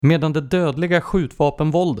Medan det dödliga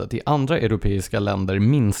skjutvapenvåldet i andra europeiska länder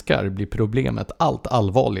minskar blir problemet allt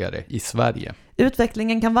allvarligare i Sverige.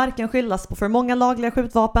 Utvecklingen kan varken skyllas på för många lagliga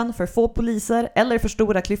skjutvapen, för få poliser eller för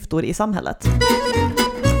stora klyftor i samhället.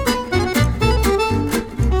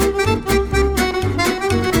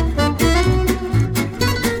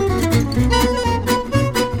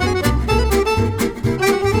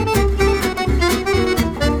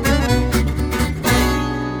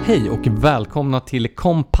 Hej och välkomna till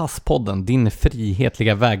Kompasspodden, din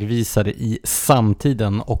frihetliga vägvisare i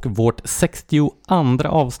samtiden och vårt 62:a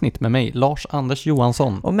avsnitt med mig, Lars Anders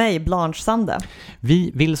Johansson. Och mig, Blanche Sande.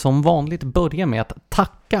 Vi vill som vanligt börja med att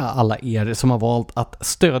tacka alla er som har valt att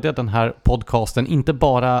stödja den här podcasten, inte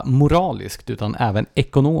bara moraliskt utan även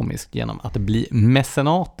ekonomiskt genom att bli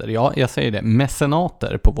mecenater. Ja, jag säger det,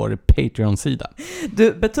 mecenater på vår Patreon-sida.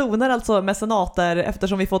 Du betonar alltså mecenater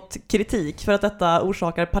eftersom vi fått kritik för att detta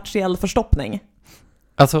orsakar partiell förstoppning.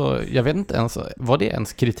 Alltså, jag vet inte ens, var det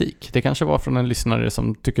ens kritik? Det kanske var från en lyssnare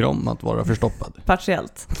som tycker om att vara förstoppad.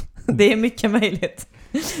 Partiellt. Det är mycket möjligt.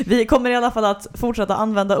 Vi kommer i alla fall att fortsätta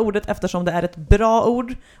använda ordet eftersom det är ett bra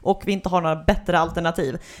ord och vi inte har några bättre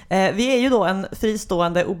alternativ. Vi är ju då en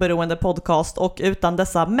fristående, oberoende podcast och utan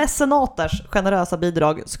dessa mecenaters generösa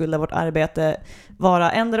bidrag skulle vårt arbete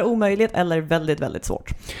vara ändå omöjligt eller väldigt, väldigt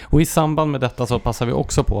svårt. Och i samband med detta så passar vi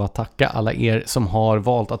också på att tacka alla er som har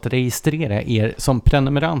valt att registrera er som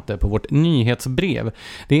prenumeranter på vårt nyhetsbrev.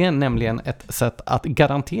 Det är nämligen ett sätt att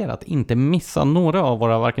garantera att inte missa några av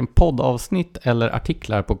våra varken poddavsnitt eller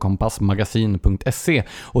artiklar på kompassmagasin.se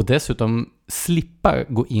och dessutom slippa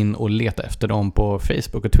gå in och leta efter dem på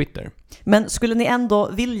Facebook och Twitter. Men skulle ni ändå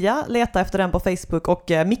vilja leta efter den på Facebook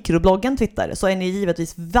och mikrobloggen Twitter så är ni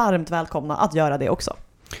givetvis varmt välkomna att göra det också.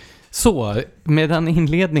 Så, med den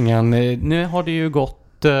inledningen, nu har det ju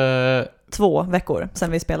gått 2 veckor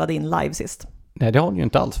sedan vi spelade in live sist. Nej, det har det ju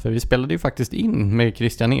inte alls, för vi spelade ju faktiskt in med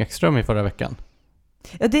Christian Ekström i förra veckan.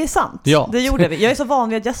 Ja, det är sant. Ja. Det gjorde vi. Jag är så van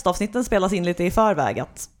vid att gästavsnitten spelas in lite i förväg. Ja.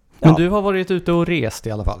 Men du har varit ute och rest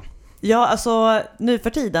i alla fall. Ja, alltså nu för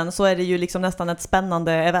tiden så är det ju liksom nästan ett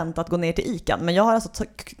spännande event att gå ner till Ican. Men jag har,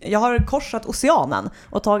 jag har korsat oceanen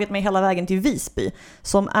och tagit mig hela vägen till Visby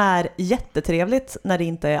som är jättetrevligt när det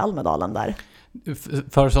inte är Almedalen där.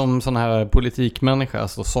 För som sån här politikmänniska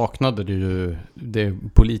så saknade du ju det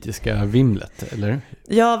politiska vimlet, eller?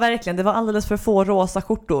 Ja, verkligen. Det var alldeles för få rosa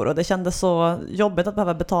skjortor och det kändes så jobbigt att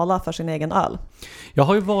behöva betala för sin egen öl. Jag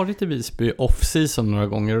har ju varit i Visby off-season några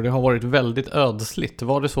gånger och det har varit väldigt ödsligt.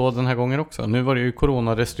 Var det så den här gången också? Nu var det ju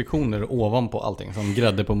coronarestriktioner ovanpå allting som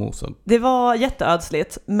grädde på mosen. Det var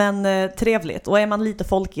jätteödsligt men trevligt. Och är man lite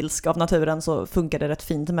folkilsk av naturen så funkar det rätt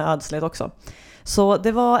fint med ödsligt också. Så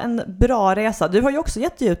det var en bra resa. Du har ju också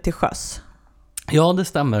gett dig ut till sjöss. Ja, det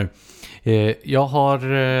stämmer. Jag har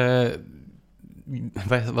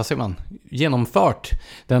vad säger man? Genomfört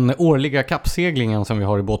den årliga kappseglingen som vi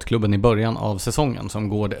har i båtklubben i början av säsongen som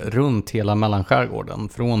går runt hela mellanskärgården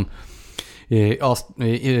från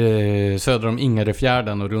söder om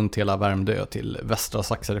Ingaröfjärden och runt hela Värmdö till västra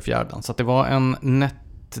Saxaröfjärden. Så att det var en nätt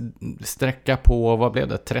sträcka på, vad blev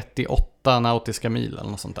det? 38 nautiska mil eller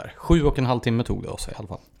något sånt där. 7,5 timmar tog det oss i alla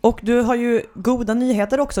fall. Och du har ju goda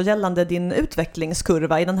nyheter också gällande din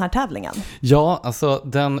utvecklingskurva i den här tävlingen. Ja, alltså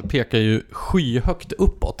den pekar ju skyhögt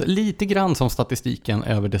uppåt. Lite grann som statistiken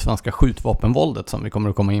över det svenska skjutvapenvåldet som vi kommer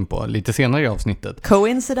att komma in på lite senare i avsnittet.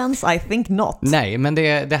 Coincidence? I think not. Nej, men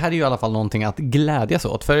det här är ju i alla fall någonting att glädjas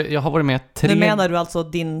åt. För jag har varit med Nu menar du alltså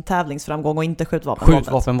din tävlingsframgång och inte skjutvapenvåldet?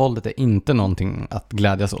 Skjutvapenvåldet är inte någonting att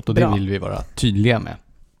glädjas åt och Bra. det vill vi vara tydliga med.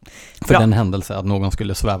 För den händelse att någon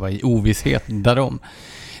skulle sväva i ovisshet därom.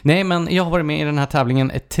 Nej, men jag har varit med i den här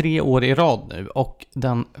tävlingen 3 år i rad nu och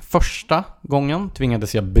den första gången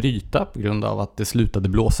tvingades jag bryta på grund av att det slutade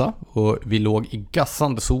blåsa och vi låg i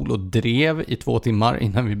gassande sol och drev i 2 timmar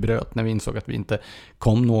innan vi bröt när vi insåg att vi inte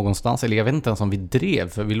kom någonstans. Eller jag vet inte ens om vi drev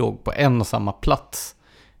för vi låg på en och samma plats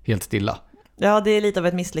helt stilla. Ja, det är lite av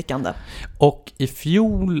ett misslyckande. Och i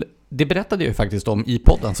fjol, det berättade jag ju faktiskt om i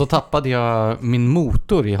podden, så tappade jag min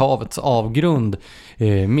motor i havets avgrund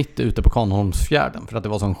mitt ute på Kanholmsfjärden för att det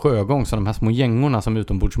var sån sjögång så de här små gängorna som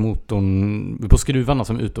utombordsmotorn, på skruvarna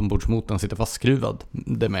som utombordsmotorn sitter fastskruvad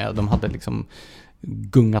med, de hade liksom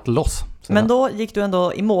gungat loss. Men då gick du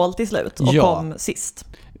ändå i mål till slut och kom sist.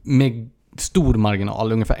 Med stor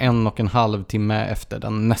marginal, ungefär 1,5 timme efter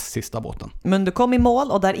den näst sista båten. Men du kom i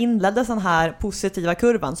mål och där inleddes den här positiva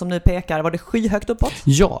kurvan som nu pekar, var det skyhögt uppåt?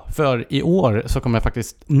 Ja, för i år så kommer jag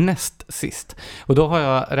faktiskt näst sist. Och då har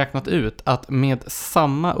jag räknat ut att med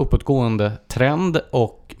samma uppåtgående trend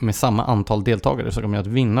och med samma antal deltagare så kommer jag att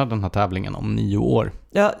vinna den här tävlingen om 9 år.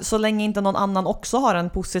 Ja, så länge inte någon annan också har en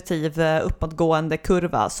positiv uppåtgående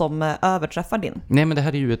kurva som överträffar din. Nej, men det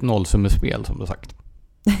här är ju ett nollsummespel som du sagt.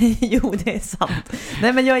 Jo, det är sant.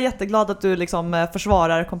 Nej, men jag är jätteglad att du liksom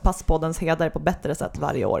försvarar Kompasspoddens heder på bättre sätt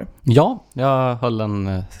varje år. Ja, jag höll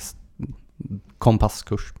en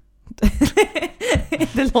kompasskurs.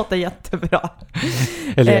 Det låter jättebra.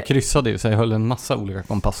 Eller jag kryssade ju, så jag höll en massa olika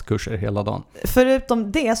kompasskurser hela dagen.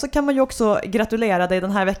 Förutom det så kan man ju också gratulera dig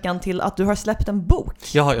den här veckan till att du har släppt en bok.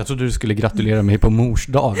 Ja, jag trodde du skulle gratulera mig på mors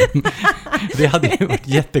dag. Det hade ju varit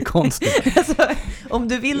jättekonstigt. Alltså, om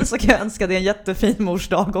du vill så kan jag önska dig en jättefin mors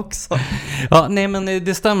dag också. Ja, nej, men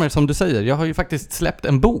det stämmer som du säger. Jag har ju faktiskt släppt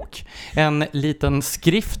en bok. En liten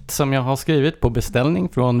skrift som jag har skrivit på beställning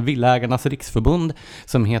från Villaägarnas riksförbund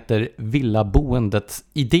som heter Villaboendets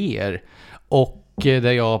idéer. Och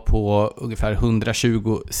där jag på ungefär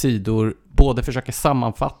 120 sidor både försöker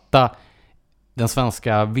sammanfatta den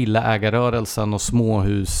svenska villaägarrörelsen och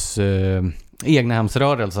småhus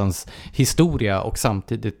egnahemsrörelsens historia och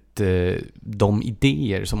samtidigt de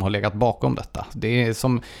idéer som har legat bakom detta. Det är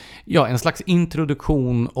som en slags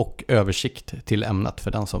introduktion och översikt till ämnet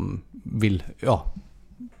för den som vill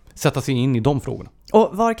sätta sig in i de frågorna.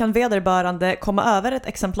 Och var kan vederbörande komma över ett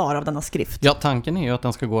exemplar av denna skrift? Ja, tanken är ju att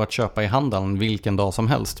den ska gå att köpa i handeln vilken dag som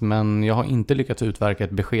helst, men jag har inte lyckats utverka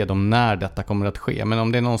ett besked om när detta kommer att ske. Men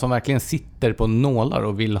om det är någon som verkligen sitter på nålar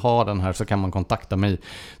och vill ha den här så kan man kontakta mig,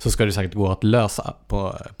 så ska det säkert gå att lösa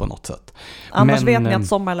på något sätt. Annars vet ni att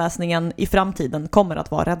sommarläsningen i framtiden kommer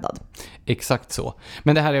att vara räddad. Exakt så.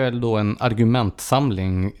 Men det här är väl då en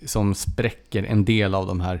argumentsamling som spräcker en del av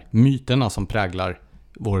de här myterna som präglar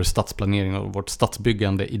vår stadsplanering och vårt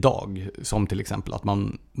stadsbyggande idag, som till exempel att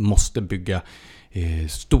man måste bygga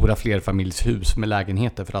stora flerfamiljshus med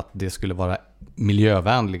lägenheter för att det skulle vara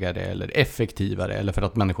miljövänligare eller effektivare eller för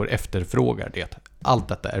att människor efterfrågar det. Allt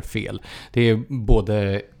detta är fel. Det är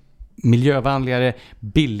både miljövänligare,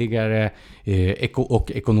 billigare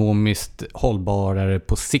och ekonomiskt hållbarare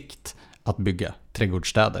på sikt att bygga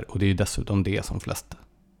trädgårdsstäder, och det är ju dessutom det som flest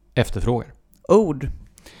efterfrågar. Ord.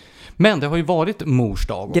 Men det har ju varit mors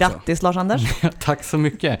dag också. Grattis Lars-Anders. Tack så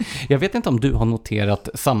mycket. Jag vet inte om du har noterat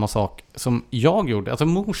samma sak som jag gjorde. Alltså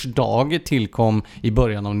mors dag tillkom i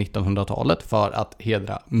början av 1900-talet för att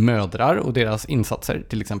hedra mödrar och deras insatser,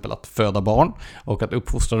 till exempel att föda barn och att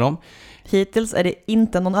uppfostra dem. Hittills är det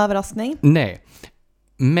inte någon överraskning. Nej,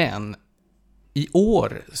 men i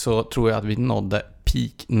år så tror jag att vi nådde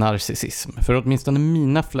peak narcissism. För åtminstone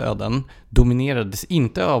mina flöden dominerades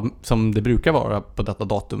inte av, som det brukar vara på detta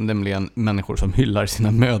datum, nämligen människor som hyllar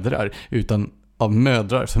sina mödrar, utan av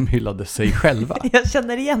mödrar som hyllade sig själva. Jag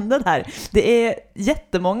känner igen det här. Det är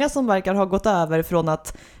jättemånga som verkar ha gått över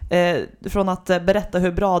från att berätta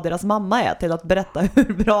hur bra deras mamma är till att berätta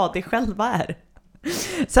hur bra de själva är.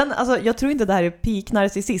 Sen, alltså, jag tror inte det här är peak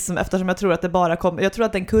narcissism, eftersom jag tror att det bara kommer, jag tror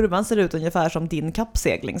att den kurvan ser ut ungefär som din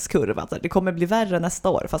kappseglingskurva. Alltså, det kommer bli värre nästa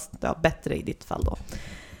år, fast bättre i ditt fall då.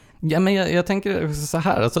 Ja, men jag tänker så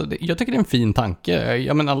här, alltså, jag tycker det är en fin tanke.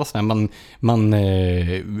 Ja, men alla sådär, man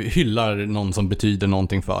hyllar någon som betyder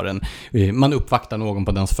någonting för en. Man uppvaktar någon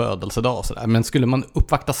på dens födelsedag och sådär. Men skulle man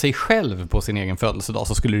uppvakta sig själv på sin egen födelsedag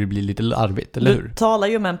så skulle det bli lite larvigt, eller hur? Du talar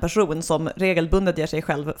ju med en person som regelbundet ger sig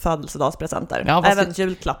själv födelsedagspresenter. Ja, även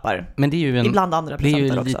julklappar. Men det är ju ibland andra presenter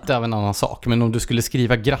också. Det är ju lite av en annan sak. Men om du skulle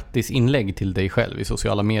skriva grattisinlägg till dig själv i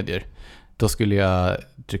sociala medier, då skulle jag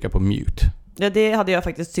trycka på mute. Ja, det hade jag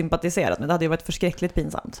faktiskt sympatiserat med. Det hade ju varit förskräckligt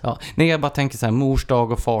pinsamt. Ja, nej, jag bara tänker så här, mors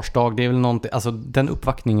dag och fars dag, det är väl någonting, alltså den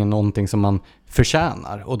uppvaktningen är någonting som man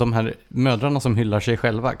förtjänar. Och de här mödrarna som hyllar sig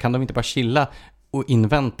själva, kan de inte bara chilla och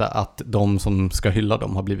invänta att de som ska hylla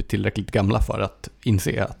dem har blivit tillräckligt gamla för att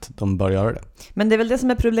inse att de bör göra det? Men det är väl det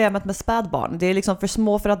som är problemet med spädbarn. Det är liksom för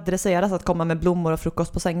små för att dresseras att komma med blommor och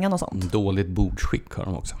frukost på sängen och sånt. Dåligt bordsskick har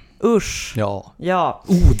de också. Usch. Ja.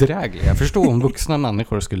 Odrägliga. Jag förstår om vuxna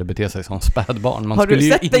människor skulle bete sig som spädbarn. Har du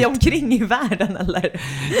sett dig omkring i världen, eller?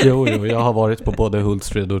 Jo, jag har varit på både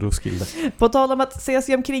Hultsfred och Roskilde. På tal om att se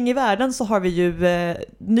sig omkring i världen så har vi ju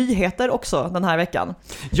nyheter också den här veckan.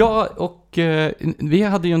 Ja, och vi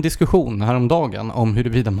hade ju en diskussion häromdagen om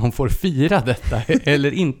huruvida man får fira detta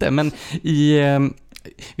eller inte. Men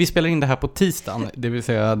vi spelar in det här på tisdagen, det vill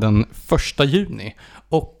säga den 1 juni.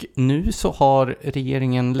 Och nu så har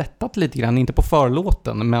regeringen lättat lite grann, inte på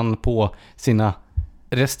förlåten, men på sina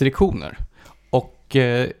restriktioner. Och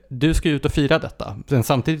du ska ut och fira detta. Men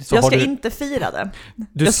samtidigt så jag ska inte fira det.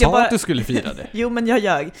 Du sa att du skulle fira det. Jo, men jag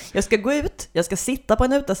ljög. Jag ska gå ut, jag ska sitta på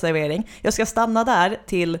en uteservering, jag ska stanna där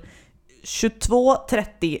till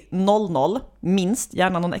 22:30:00 minst,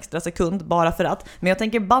 gärna någon extra sekund bara för att. Men jag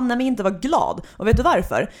tänker banne mig inte vara glad. Och vet du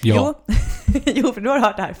varför? Ja. Jo, för du har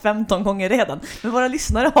hört det här 15 gånger redan. Men våra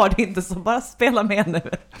lyssnare har det inte, så bara spela med nu.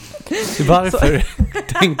 Varför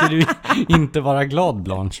tänker du inte vara glad,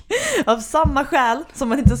 Blanche? Av samma skäl som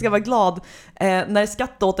man inte ska vara glad när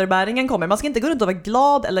skatteåterbäringen kommer. Man ska inte gå runt och vara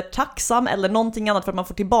glad eller tacksam eller någonting annat för att man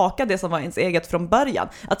får tillbaka det som var ens eget från början.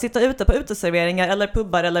 Att sitta ute på uteserveringar eller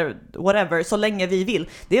pubbar eller whatever så länge vi vill,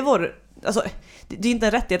 det är vår... Alltså, det är inte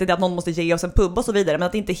en rättighet att någon måste ge oss en pub och så vidare, men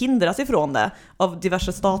att inte hindras ifrån det av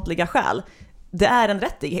diverse statliga skäl, det är en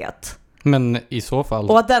rättighet. Men i så fall...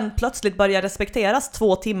 Och att den plötsligt börjar respekteras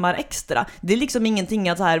 2 timmar extra, det är liksom ingenting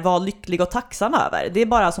att så här vara lycklig och tacksam över. Det är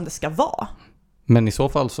bara som det ska vara. Men i så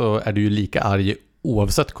fall så är du ju lika arg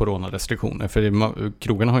oavsett coronarestriktioner, för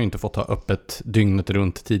krogarna har ju inte fått ha öppet dygnet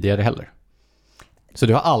runt tidigare heller. Så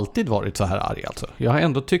du har alltid varit så här arg alltså? Jag har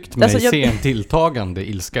ändå tyckt mig se en tilltagande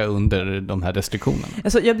ilska under de här restriktionerna.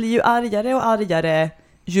 Alltså jag blir ju argare och argare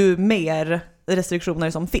ju mer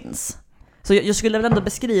restriktioner som finns. Så jag skulle väl ändå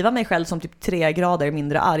beskriva mig själv som typ 3 grader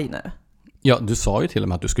mindre arg nu. Ja, du sa ju till och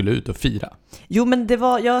med att du skulle ut och fira. Jo, men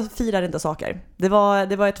jag firar inte saker. Det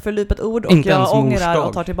var ett förlupet ord och inte jag ångrar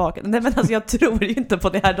och tar tillbaka. Nej, men alltså jag tror ju inte på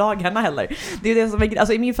de här dagarna heller. Det är det som är,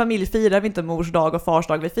 alltså i min familj firar vi inte mors dag och fars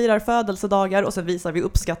dag. Vi firar födelsedagar och sen visar vi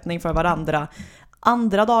uppskattning för varandra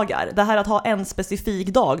andra dagar. Det här att ha en specifik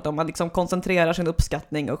dag då man liksom koncentrerar sin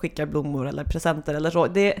uppskattning och skickar blommor eller presenter eller så.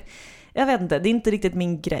 Jag vet inte, det är inte riktigt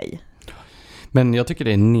min grej. Men jag tycker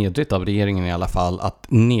det är nedrigt av regeringen i alla fall att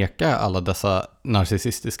neka alla dessa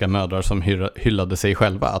narcissistiska mödrar som hyllade sig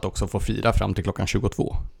själva att också få fira fram till klockan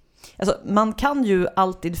 22. Alltså, man kan ju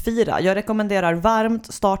alltid fira. Jag rekommenderar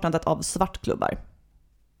varmt startandet av svartklubbar.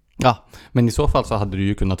 Ja, men i så fall så hade du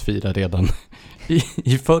ju kunnat fira redan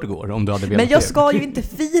i förrgår om du hade velat. Men jag ska ju inte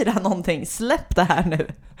fira någonting. Släpp det här nu.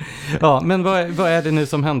 Ja, men vad är det nu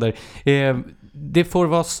som händer? Det får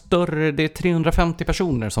vara större, det är 350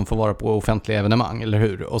 personer som får vara på offentliga evenemang, eller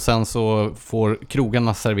hur? Och sen så får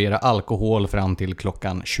krogarna servera alkohol fram till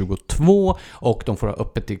klockan 22 och de får ha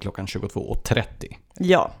öppet till klockan 22:30.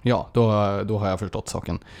 Ja. Ja, då har jag förstått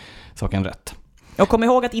saken rätt. Och kom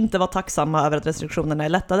ihåg att inte vara tacksamma över att restriktionerna är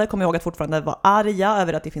lättade. Kom ihåg att fortfarande vara arga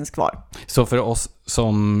över att det finns kvar. Så för oss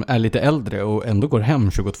som är lite äldre och ändå går hem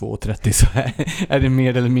 22:30 så är det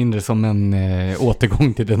mer eller mindre som en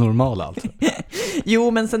återgång till det normala alltså.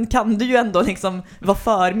 Jo, men sen kan du ju ändå liksom vara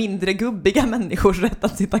för mindre gubbiga människors rätt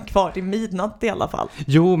att sitta kvar till midnatt i alla fall.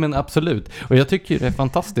 Jo, men absolut. Och jag tycker det är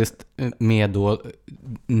fantastiskt med då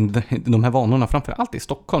de här vanorna, framförallt i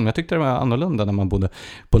Stockholm. Jag tyckte det var annorlunda när man bodde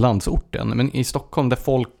på landsorten. Men i Stockholm där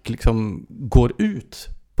folk liksom går ut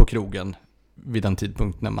på krogen vid den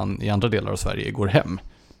tidpunkt när man i andra delar av Sverige går hem.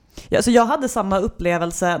 Ja, så jag hade samma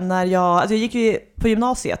upplevelse när jag gick ju på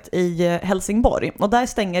gymnasiet i Helsingborg och där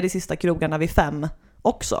stänger de sista krogarna vid 5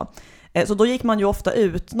 också. Så då gick man ju ofta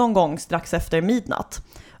ut någon gång strax efter midnatt.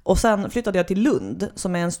 Och sen flyttade jag till Lund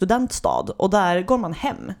som är en studentstad och där går man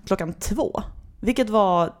hem klockan 2. Vilket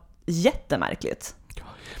var jättemärkligt.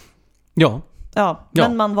 Ja,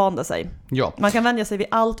 men man vande sig. Ja. Man kan vänja sig vid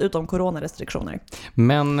allt utom coronarestriktioner.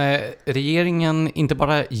 Men regeringen inte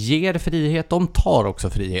bara ger frihet, de tar också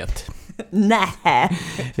frihet. Nej.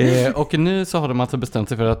 Och nu så har de alltså bestämt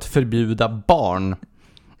sig för att förbjuda barn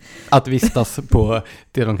att vistas på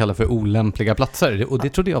det de kallar för olämpliga platser. Och det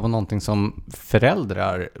trodde jag var någonting som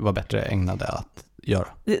föräldrar var bättre ägnade att göra.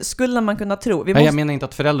 Det skulle man kunna tro. Jag menar inte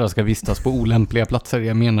att föräldrar ska vistas på olämpliga platser.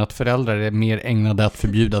 Jag menar att föräldrar är mer ägnade att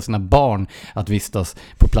förbjuda sina barn att vistas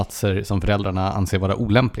på platser som föräldrarna anser vara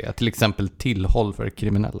olämpliga. Till exempel tillhåll för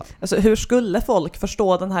kriminella. Alltså, hur skulle folk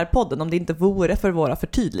förstå den här podden om det inte vore för våra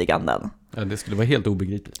förtydliganden? Ja, det skulle vara helt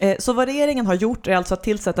obegripligt. Så vad regeringen har gjort är alltså att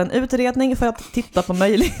tillsätta en utredning för att titta på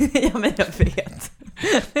möjligheter. Ja, men jag vet.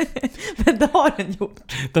 Men det har den gjort.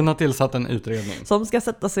 Den har tillsatt en utredning. Som ska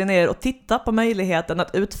sätta sig ner och titta på möjligheten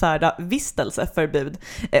att utfärda vistelseförbud.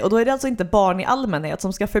 Och då är det alltså inte barn i allmänhet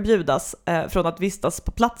som ska förbjudas från att vistas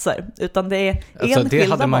på platser. Utan det är enskilda det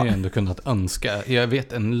hade man barn. ju ändå kunnat önska. Jag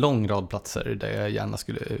vet en lång rad platser där jag gärna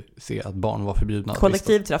skulle se att barn var förbjudna.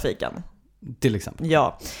 Kollektivtrafiken. Till exempel.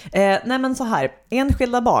 Ja. Nej, men så här.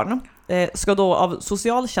 Enskilda barn ska då av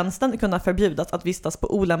socialtjänsten kunna förbjudas att vistas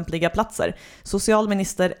på olämpliga platser.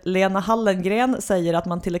 Socialminister Lena Hallengren säger att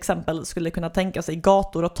man till exempel skulle kunna tänka sig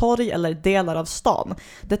gator och torg eller delar av stan.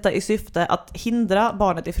 Detta i syfte att hindra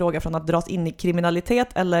barnet i fråga från att dras in i kriminalitet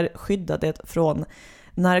eller skydda det från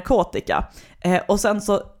narkotika. Och sen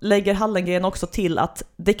så lägger Hallengren också till att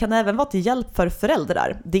det kan även vara till hjälp för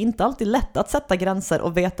föräldrar. Det är inte alltid lätt att sätta gränser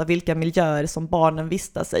och veta vilka miljöer som barnen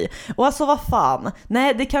vistas i. Och alltså vad fan,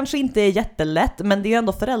 nej det kanske inte är jättelätt, men det är ju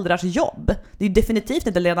ändå föräldrars jobb. Det är ju definitivt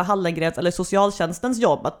inte Lena Hallengrens eller socialtjänstens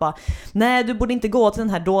jobb att bara, nej du borde inte gå till den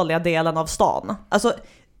här dåliga delen av stan. Alltså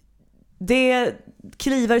det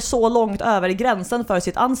kliver så långt över gränsen för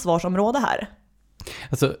sitt ansvarsområde här.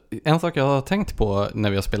 Alltså, en sak jag har tänkt på när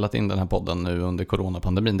vi har spelat in den här podden nu under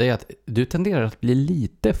coronapandemin, det är att du tenderar att bli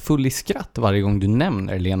lite full i skratt varje gång du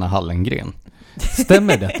nämner Lena Hallengren.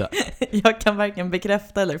 Stämmer detta? Jag kan varken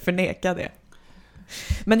bekräfta eller förneka det.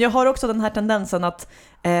 Men jag har också den här tendensen att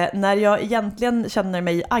när jag egentligen känner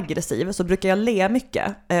mig aggressiv så brukar jag le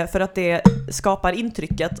mycket för att det skapar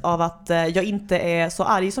intrycket av att jag inte är så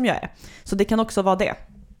arg som jag är. Så det kan också vara det.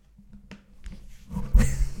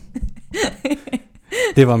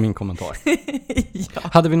 Det var min kommentar. Ja.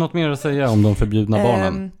 Hade vi något mer att säga om de förbjudna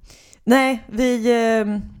barnen? Nej, vi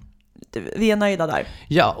är nöjda där.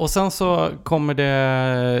 Ja, och sen så kommer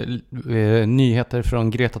det nyheter från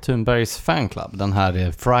Greta Thunbergs fanclub, den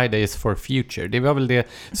här Fridays for Future. Det var väl det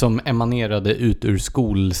som emanerade ut ur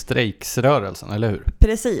skolstrejksrörelsen, eller hur?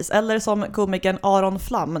 Precis, eller som komikern Aron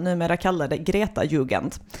Flam numera kallade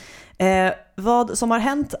Greta-jugend. Vad som har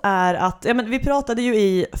hänt är att, vi pratade ju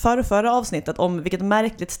i förra avsnittet om vilket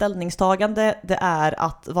märkligt ställningstagande det är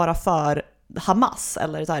att vara för Hamas,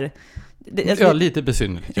 eller så här. Ja, lite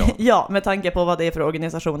besynnerligt, ja. Ja, med tanke på vad det är för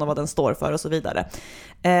organisation och vad den står för och så vidare.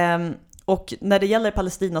 Och när det gäller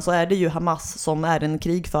Palestina så är det ju Hamas som är den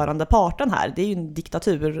krigförande parten här. Det är ju en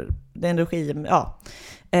diktatur, det är en regim, ja.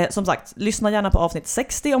 Som sagt, lyssna gärna på avsnitt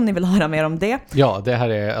 60 om ni vill höra mer om det. Ja, det här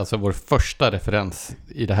är alltså vår första referens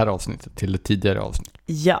i det här avsnittet till det tidigare avsnittet.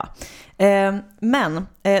 Ja, men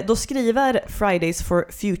då skriver Fridays for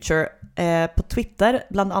Future på Twitter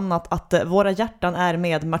bland annat att våra hjärtan är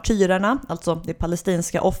med martyrerna, alltså de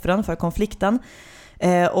palestinska offren för konflikten.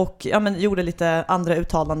 Och gjorde lite andra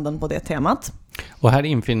uttalanden på det temat. Och här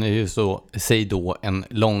infinner ju sig då en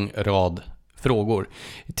lång rad frågor.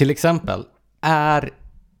 Till exempel, är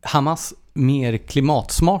Hamas mer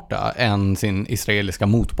klimatsmarta än sin israeliska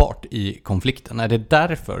motpart i konflikten? Är det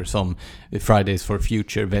därför som Fridays for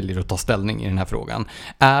Future väljer att ta ställning i den här frågan?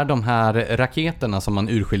 Är de här raketerna som man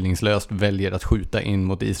urskillningslöst väljer att skjuta in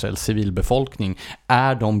mot Israels civilbefolkning,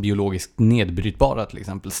 är de biologiskt nedbrytbara till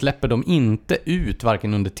exempel? Släpper de inte ut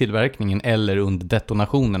varken under tillverkningen eller under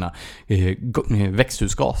detonationerna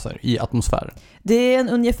växthusgaser i atmosfären? Det är en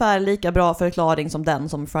ungefär lika bra förklaring som den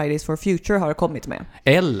som Fridays for Future har kommit med.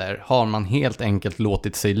 Eller har man helt enkelt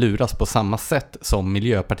låtit sig luras på samma sätt som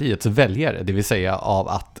Miljöpartiets väljare, det vill säga av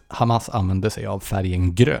att Hamas använde sig av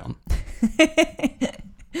färgen grön?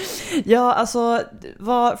 Ja, alltså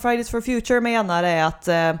vad Fridays for Future menar är att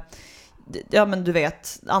du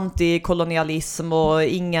vet, antikolonialism och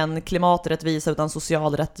ingen klimaträttvisa utan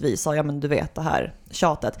social rättvisa, du vet det här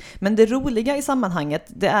tjatet. Men det roliga i sammanhanget,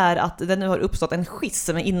 det är att det nu har uppstått en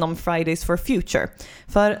schism inom Fridays for Future.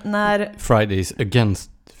 För när Fridays Against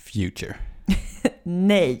Future.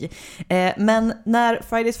 Nej, men när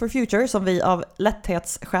Fridays for Future, som vi av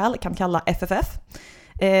lätthetsskäl kan kalla FFF,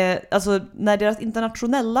 alltså när deras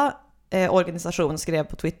internationella organisation skrev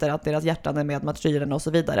på Twitter att deras hjärtan är med martyrerna och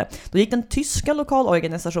så vidare, då gick den tyska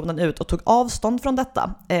lokalorganisationen ut och tog avstånd från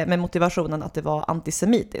detta med motivationen att det var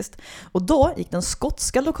antisemitiskt. Och då gick den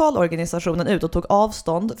skotska lokalorganisationen ut och tog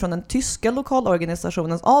avstånd från den tyska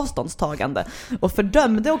lokalorganisationens avståndstagande och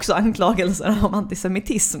fördömde också anklagelser om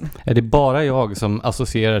antisemitism. Är det bara jag som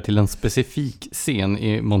associerar till en specifik scen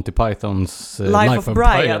i Monty Pythons Life of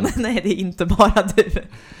Brian? Nej, det är inte bara du.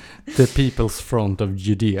 The People's Front of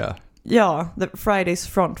Judea. Ja, The Fridays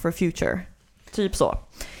Front for Future. Typ så.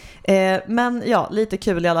 Men ja, lite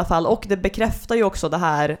kul i alla fall. Och det bekräftar ju också det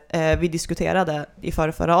här vi diskuterade i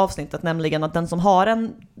förra avsnittet, nämligen att den som har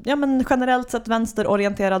en generellt sett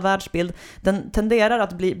vänsterorienterad världsbild, den tenderar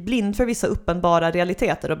att bli blind för vissa uppenbara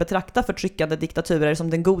realiteter och betrakta förtryckande diktaturer som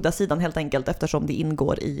den goda sidan helt enkelt, eftersom det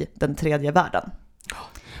ingår i den tredje världen.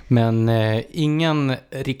 Men ingen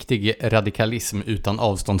riktig radikalism utan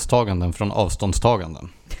avståndstaganden från avståndstaganden.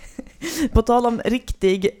 På tal om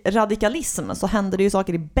riktig radikalism så händer det ju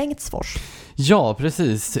saker i Bengtsfors. Ja,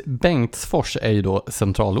 precis. Bengtsfors är ju då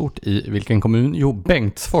centralort i vilken kommun? Jo,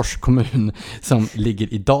 Bengtsfors kommun, som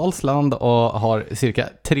ligger i Dalsland och har cirka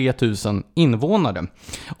 3000 invånare.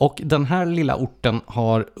 Och den här lilla orten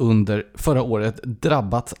har under förra året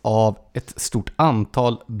drabbats av ett stort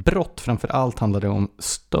antal brott. Framförallt handlar det om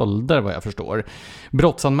stölder, vad jag förstår.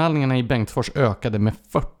 Brottsanmälningarna i Bengtsfors ökade med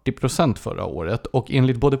 40% förra året, och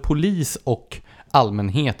enligt både polis och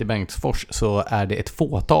allmänhet i Bengtsfors så är det ett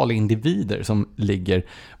fåtal individer som ligger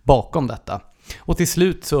bakom detta. Och till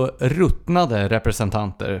slut så ruttnade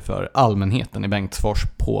representanter för allmänheten i Bengtsfors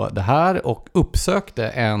på det här och uppsökte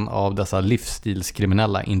en av dessa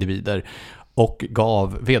livsstilskriminella individer och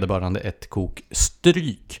gav vederbörande ett kok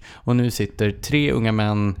stryk. Och nu sitter 3 unga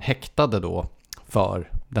män häktade då för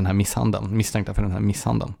den här misshandeln, misstänkta för den här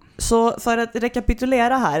misshandeln. Så för att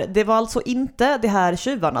rekapitulera här, det var alltså inte de här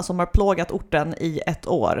tjuvarna som har plågat orten i 1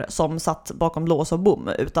 år som satt bakom lås och bom,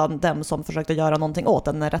 utan dem som försökte göra någonting åt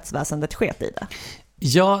den när rättsväsendet sket i det.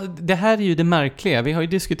 Ja, det här är ju det märkliga. Vi har ju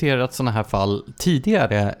diskuterat sådana här fall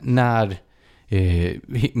tidigare när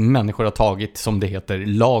människor har tagit, som det heter,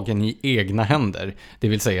 lagen i egna händer. Det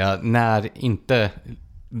vill säga när inte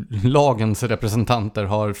lagens representanter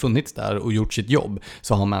har funnits där och gjort sitt jobb,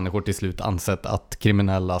 så har människor till slut ansett att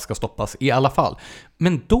kriminella ska stoppas i alla fall.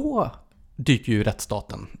 Men då dyker ju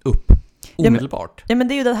rättsstaten upp omedelbart. Ja, men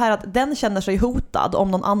det är ju det här att den känner sig hotad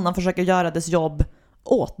om någon annan försöker göra dess jobb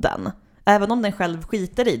åt den. Även om den själv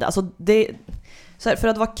skiter i det. Alltså så här, för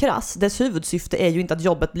att vara krass, dess huvudsyfte är ju inte att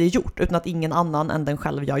jobbet blir gjort, utan att ingen annan än den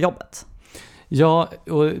själv gör jobbet. Ja,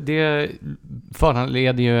 och det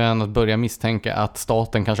föranleder ju en att börja misstänka att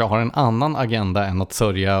staten kanske har en annan agenda än att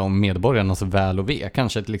sörja om medborgarnas väl och ve.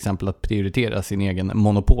 Kanske till exempel att prioritera sin egen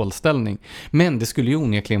monopolställning. Men det skulle ju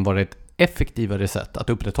onekligen vara ett effektivare sätt att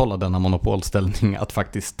upprätthålla denna monopolställning, att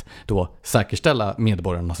faktiskt då säkerställa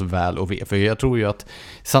medborgarnas väl och ve. För jag tror ju att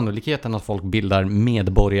sannolikheten att folk bildar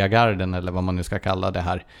medborgargarden, eller vad man nu ska kalla det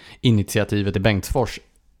här initiativet i Bengtsfors,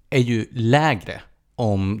 är ju lägre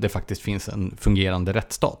om det faktiskt finns en fungerande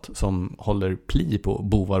rättsstat som håller pli på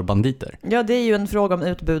bovar och banditer. Ja, det är ju en fråga om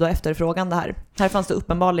utbud och efterfrågan det här. Här fanns det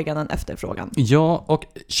uppenbarligen en efterfrågan. Ja, och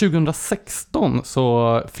 2016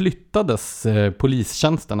 så flyttades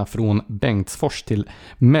polistjänsterna från Bengtsfors till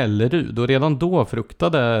Mellerud, och redan då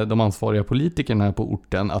fruktade de ansvariga politikerna på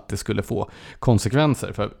orten att det skulle få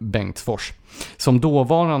konsekvenser för Bengtsfors. Som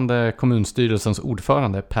dåvarande kommunstyrelsens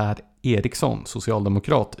ordförande Per Eriksson,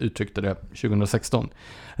 socialdemokrat, uttryckte det 2016.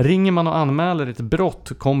 Ringer man och anmäler ett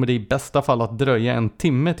brott kommer det i bästa fall att dröja 1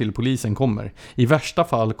 timme till polisen kommer. I värsta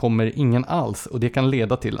fall kommer ingen alls, och det kan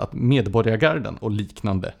leda till att medborgargarden och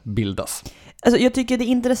liknande bildas. Alltså, jag tycker det är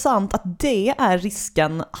intressant att det är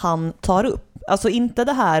risken han tar upp. Alltså inte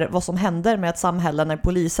det här vad som händer med ett samhälle när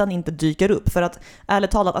polisen inte dyker upp. För att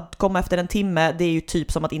ärligt talat, att komma efter 1 timme, det är ju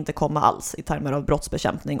typ som att inte komma alls i termer av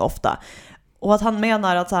brottsbekämpning ofta. Och att han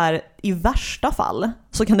menar att så här, i värsta fall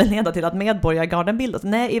så kan det leda till att medborgargarden bildas.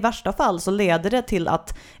 Nej, i värsta fall så leder det till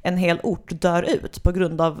att en hel ort dör ut på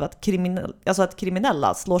grund av att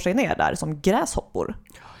kriminella slår sig ner där som gräshoppor.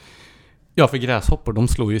 Ja, för gräshoppor, de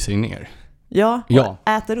slår ju sig ner. Ja, och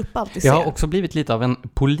äter upp allt i sig. Det har också blivit lite av en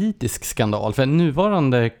politisk skandal, för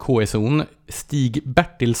nuvarande KSO:n Stig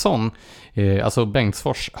Bertilsson, alltså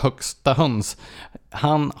Bengtsfors högsta höns,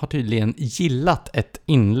 han har tydligen gillat ett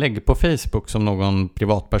inlägg på Facebook som någon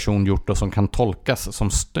privatperson gjort och som kan tolkas som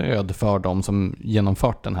stöd för dem som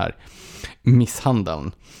genomfört den här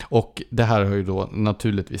misshandeln. Och det här har ju då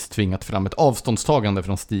naturligtvis tvingat fram ett avståndstagande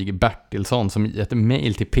från Stig Bertilsson, som i ett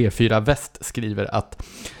mejl till P4 Väst skriver att...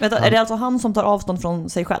 Vänta, är det alltså han som tar avstånd från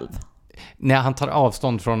sig själv? Nej, han tar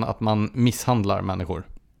avstånd från att man misshandlar människor.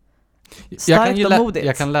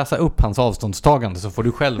 Jag kan läsa upp hans avståndstagande, så får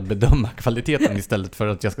du själv bedöma kvaliteten istället för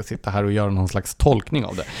att jag ska sitta här och göra någon slags tolkning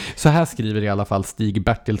av det. Så här skriver i alla fall Stig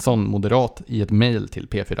Bertilsson, moderat, i ett mejl till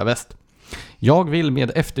P4 Väst. Jag vill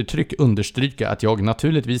med eftertryck understryka att jag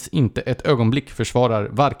naturligtvis inte ett ögonblick försvarar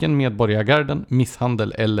varken medborgargarden,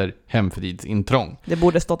 misshandel eller hemfridsintrång. Det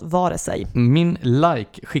borde stått vare sig. Min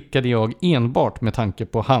like skickade jag enbart med tanke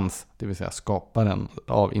på hans, det vill säga skaparen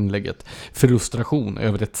av inlägget, frustration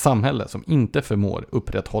över ett samhälle som inte förmår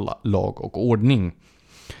upprätthålla lag och ordning.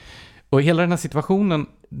 Och hela den här situationen,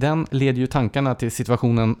 den leder ju tankarna till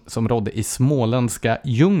situationen som rådde i småländska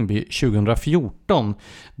Ljungby 2014,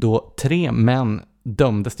 då 3 män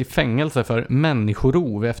dömdes till fängelse för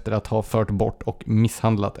människorov efter att ha fört bort och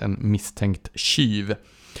misshandlat en misstänkt tjuv.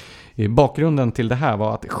 Bakgrunden till det här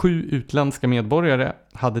var att 7 utländska medborgare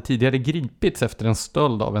hade tidigare gripits efter en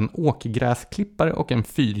stöld av en åkgräsklippare och en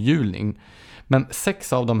fyrhjuling. Men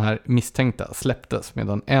 6 av de här misstänkta släpptes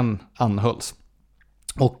medan en anhölls.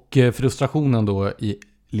 Och frustrationen då i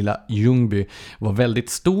lilla Ljungby var väldigt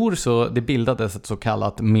stor, så det bildades ett så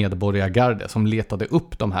kallat medborgargarde som letade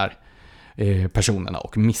upp de här personerna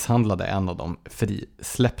och misshandlade en av de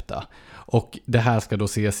frisläppta. Och det här ska då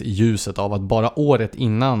ses i ljuset av att bara året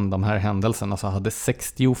innan de här händelserna så hade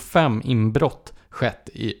 65 inbrott skett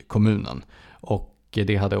i kommunen. Och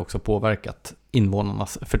det hade också påverkat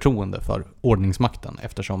invånarnas förtroende för ordningsmakten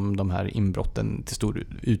eftersom de här inbrotten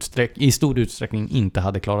i stor utsträckning inte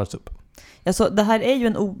hade klarats upp. Alltså, det här är ju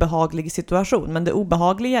en obehaglig situation, men det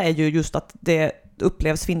obehagliga är ju just att det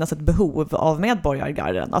upplevs finnas ett behov av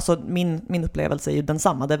medborgargarden. Alltså min upplevelse är ju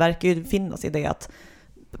densamma. Det verkar ju finnas i det att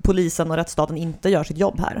polisen och rättsstaten inte gör sitt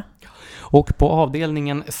jobb här. Och på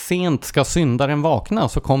avdelningen Sent ska syndaren vakna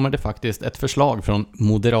så kommer det faktiskt ett förslag från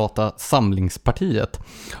Moderata samlingspartiet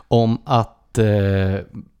om att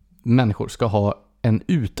människor ska ha en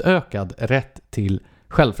utökad rätt till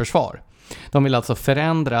självförsvar. De vill alltså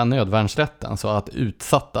förändra nödvärnsrätten så att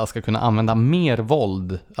utsatta ska kunna använda mer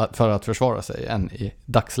våld för att försvara sig än i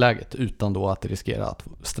dagsläget utan då att riskera att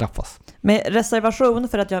straffas. Med reservation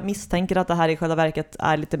för att jag misstänker att det här i själva verket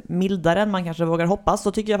är lite mildare än man kanske vågar hoppas,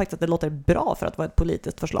 så tycker jag faktiskt att det låter bra för att vara ett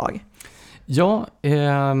politiskt förslag. Ja,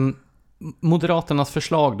 Moderaternas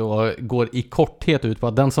förslag då går i korthet ut på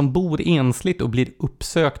att den som bor ensligt och blir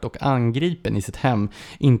uppsökt och angripen i sitt hem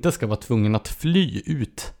inte ska vara tvungen att fly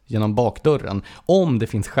ut genom bakdörren om det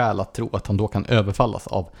finns skäl att tro att han då kan överfallas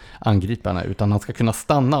av angriparna, utan han ska kunna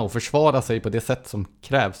stanna och försvara sig på det sätt som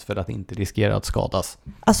krävs för att inte riskera att skadas.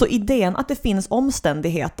 Alltså idén att det finns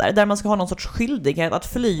omständigheter där man ska ha någon sorts skyldighet att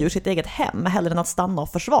fly ur sitt eget hem hellre än att stanna och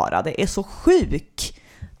försvara, det är så sjuk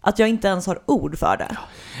att jag inte ens har ord för det.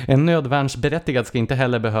 En nödvärnsberättigad ska inte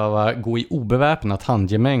heller behöva gå i obeväpnat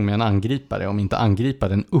handgemäng med en angripare om inte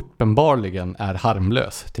angriparen uppenbarligen är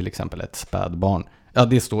harmlös, till exempel ett spädbarn. Ja,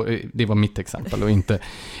 det var mitt exempel och inte.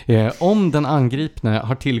 Om den angripne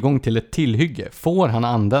har tillgång till ett tillhygge får han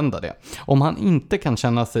använda det. Om han inte kan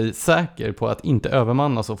känna sig säker på att inte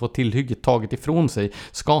övermannas och få tillhygget taget ifrån sig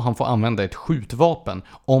ska han få använda ett skjutvapen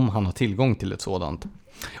om han har tillgång till ett sådant.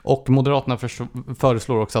 Och Moderaterna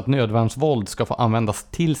föreslår också att nödvärnsvåld ska få användas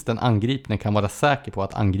tills den angripne kan vara säker på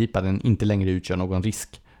att angriparen inte längre utgör någon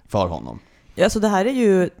risk för honom. Alltså det här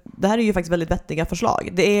är ju faktiskt väldigt vettiga förslag.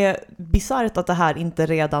 Det är bizarrt att det här inte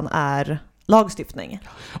redan är lagstiftning.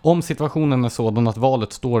 Om situationen är sådan att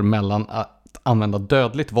valet står mellan att använda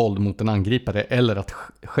dödligt våld mot en angripare eller att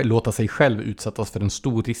låta sig själv utsättas för en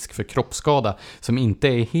stor risk för kroppsskada som inte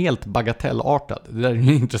är helt bagatellartad. Det där är en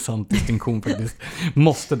intressant distinktion faktiskt.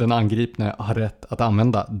 Måste den angripne ha rätt att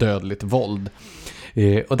använda dödligt våld?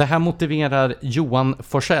 Och det här motiverar Johan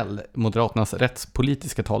Forssell, Moderaternas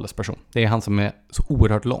rättspolitiska talesperson. Det är han som är så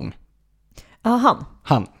oerhört lång. Han,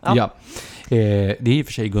 ja. Det är i och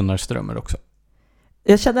för sig Gunnar Strömmer också.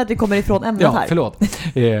 Jag känner att vi kommer ifrån ämnet här. Ja, förlåt.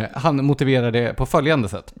 Han motiverar det på följande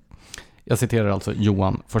sätt. Jag citerar alltså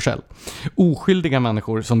Johan Forssell. Oskyldiga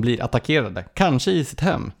människor som blir attackerade, kanske i sitt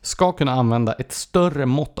hem, ska kunna använda ett större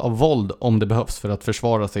mått av våld om det behövs för att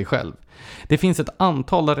försvara sig själv. Det finns ett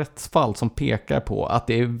antal rättsfall som pekar på att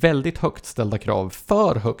det är väldigt högt ställda krav,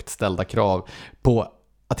 för högt ställda krav på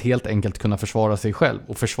att helt enkelt kunna försvara sig själv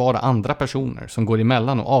och försvara andra personer som går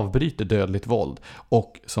emellan och avbryter dödligt våld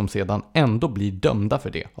och som sedan ändå blir dömda för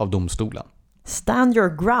det av domstolen. Stand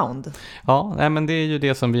your ground. Ja, men det är ju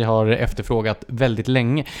det som vi har efterfrågat väldigt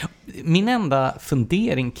länge. Min enda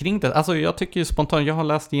fundering kring det, alltså jag tycker ju spontant, jag har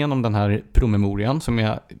läst igenom den här promemorian som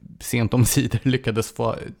jag sent om sidor lyckades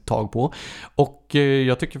få tag på. Och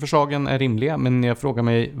jag tycker förslagen är rimliga, men jag frågar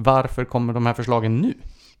mig varför kommer de här förslagen nu?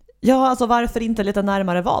 Ja, alltså varför inte lite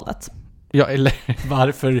närmare valet? Ja, eller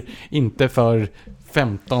varför inte för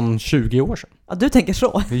 15-20 år sedan? Ja, du tänker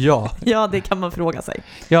så? Ja. Ja, det kan man fråga sig.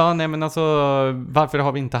 Ja, nej men alltså, varför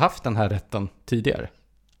har vi inte haft den här rätten tidigare?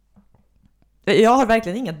 Jag har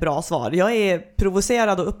verkligen inget bra svar. Jag är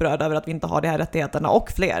provocerad och upprörd över att vi inte har de här rättigheterna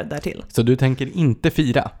och fler därtill. Så du tänker inte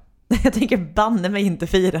fira? Jag tänker banne mig inte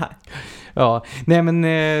fira. Ja, nej men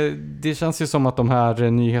det känns ju som att de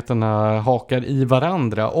här nyheterna hakar i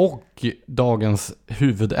varandra och dagens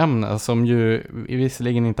huvudämne som ju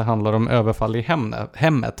visserligen inte handlar om överfall i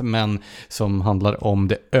hemmet men som handlar om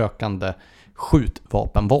det ökande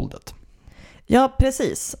skjutvapenvåldet. Ja,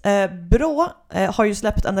 precis. BRÅ har ju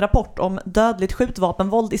släppt en rapport om dödligt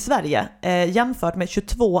skjutvapenvåld i Sverige jämfört med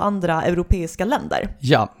 22 andra europeiska länder.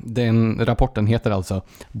 Ja, den rapporten heter alltså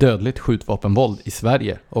Dödligt skjutvapenvåld i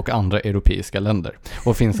Sverige och andra europeiska länder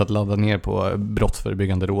och finns att ladda ner på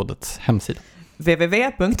Brottsförebyggande rådets hemsida.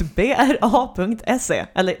 www.bra.se,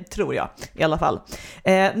 eller tror jag i alla fall.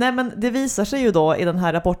 Nej, men det visar sig ju då i den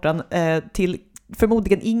här rapporten till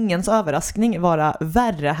förmodligen ingens överraskning vara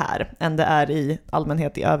värre här än det är i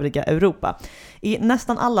allmänhet i övriga Europa. I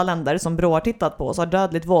nästan alla länder som BRÅ har tittat på så har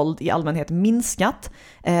dödligt våld i allmänhet minskat.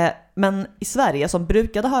 Men i Sverige, som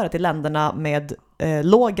brukade höra till länderna med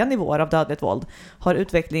låga nivåer av dödligt våld, har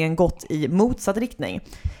utvecklingen gått i motsatt riktning.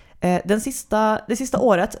 Det sista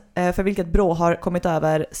året för vilket Brå har kommit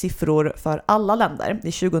över siffror för alla länder, det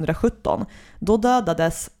är 2017, då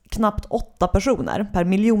dödades knappt 8 personer per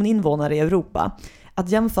miljon invånare i Europa. Att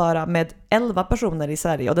jämföra med 11 personer i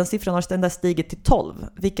Sverige, och den siffran har sedan dess stigit till 12,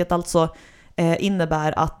 vilket alltså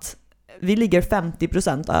innebär att vi ligger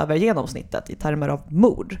 50% över genomsnittet i termer av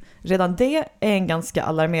mord. Redan det är en ganska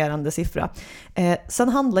alarmerande siffra. Sen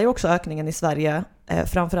handlar ju också ökningen i Sverige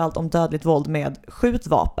framförallt om dödligt våld med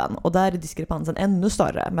skjutvapen, och där är diskrepansen ännu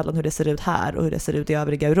större mellan hur det ser ut här och hur det ser ut i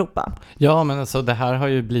övriga Europa. Ja, men alltså det här har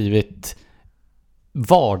ju blivit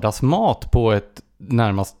vardagsmat på ett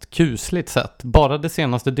närmast kusligt sätt. Bara det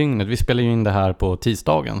senaste dygnet, vi spelar ju in det här på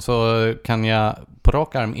tisdagen, så kan jag på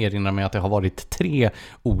rak arm erinra mig att det har varit 3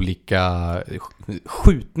 olika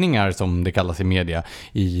skjutningar, som det kallas i media,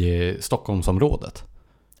 i Stockholmsområdet.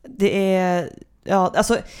 Det är, ja,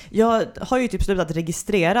 alltså jag har ju typ slutat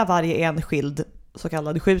registrera varje enskild så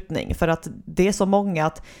kallad skjutning, för att det är så många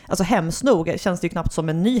att, alltså hemskt nog känns det ju knappt som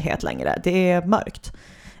en nyhet längre. Det är mörkt.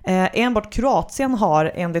 Enbart Kroatien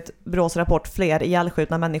har enligt Brås rapport fler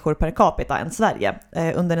ihjälskjutna människor per capita än Sverige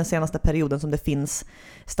under den senaste perioden som det finns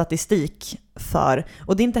statistik för.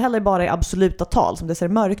 Och det är inte heller bara i absoluta tal som det ser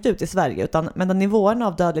mörkt ut i Sverige, utan medan nivåerna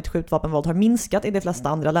av dödligt skjutvapenvåld har minskat i de flesta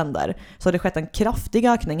andra länder, så har det skett en kraftig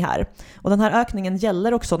ökning här. Och den här ökningen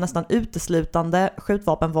gäller också nästan uteslutande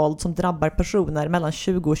skjutvapenvåld som drabbar personer mellan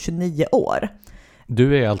 20 och 29 år.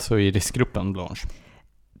 Du är alltså i riskgruppen, Blanche?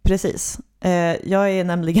 Precis. Jag är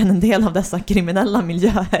nämligen en del av dessa kriminella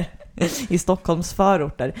miljöer i Stockholms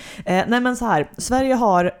förorter. Nej men så här, Sverige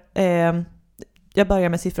har, jag börjar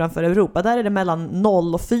med siffran för Europa, där är det mellan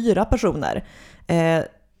 0 och 4 personer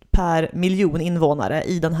per miljon invånare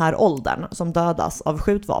i den här åldern som dödas av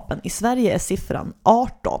skjutvapen. I Sverige är siffran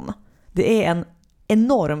 18. Det är en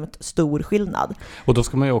enormt stor skillnad. Och då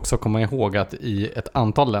ska man ju också komma ihåg att i ett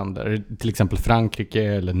antal länder, till exempel Frankrike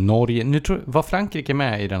eller Norge, var Frankrike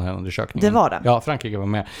med i den här undersökningen? Det var det. Ja, Frankrike var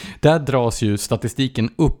med. Där dras ju statistiken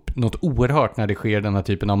upp något oerhört när det sker den här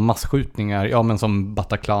typen av massskjutningar, ja men som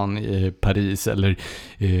Bataclan i Paris eller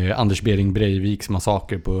Anders Behring Breiviks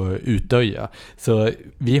massaker på Utöja. Så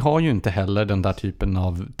vi har ju inte heller den där typen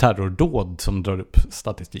av terrordåd som drar upp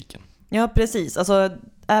statistiken. Ja, precis. Alltså,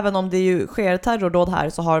 även om det ju sker terrordåd här,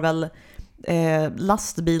 så har väl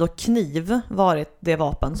lastbil och kniv varit det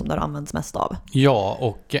vapen som det har använts mest av. Ja,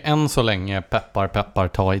 och än så länge, peppar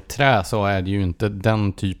ta i trä, så är det ju inte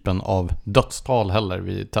den typen av dödstal heller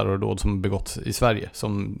vid terrordåd som begåtts i Sverige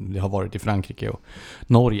som det har varit i Frankrike och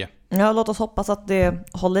Norge. Ja, låt oss hoppas att det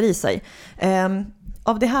håller i sig.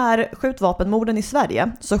 Av det här skjutvapenmorden i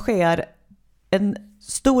Sverige så sker en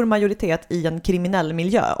stor majoritet i en kriminell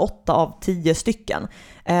miljö, 8 av 10 stycken.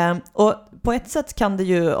 Och på ett sätt kan det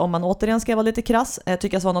ju, om man återigen ska vara lite krass,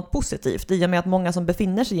 tyckas vara något positivt, i och med att många som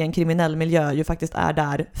befinner sig i en kriminell miljö ju faktiskt är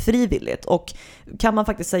där frivilligt, och kan man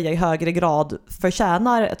faktiskt säga i högre grad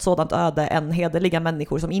förtjänar ett sådant öde än hederliga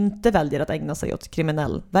människor som inte väljer att ägna sig åt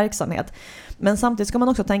kriminell verksamhet. Men samtidigt ska man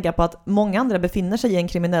också tänka på att många andra befinner sig i en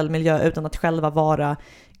kriminell miljö utan att själva vara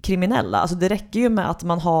kriminella. Alltså det räcker ju med att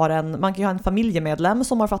man kan ju ha en familjemedlem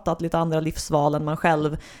som har fattat lite andra livsval än man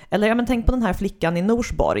själv. Eller ja, men tänk på den här flickan i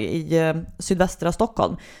Norsborg i sydvästra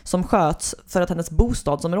Stockholm som sköts för att hennes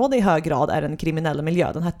bostadsområde i hög grad är en kriminell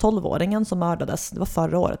miljö. Den här 12-åringen som mördades, det var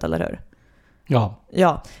förra året, eller hur? Ja.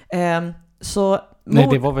 Ja. Så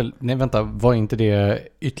var inte det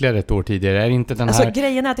ytterligare ett år tidigare? Är inte den här...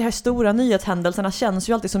 Grejen är att de här stora nyhetshändelserna känns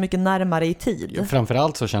ju alltid så mycket närmare i tid. Ja,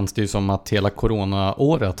 framförallt så känns det ju som att hela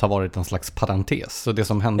coronaåret har varit en slags parentes. Så det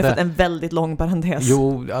som hände... En väldigt lång parentes.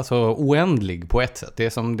 Jo, alltså oändlig på ett sätt. Det är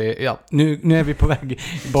som det... Ja, nu är vi på väg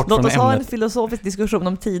bort från ämnet. Låt oss ha en filosofisk diskussion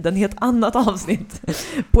om tiden i ett annat avsnitt.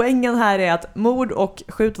 Poängen här är att mord och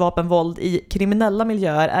skjutvapenvåld i kriminella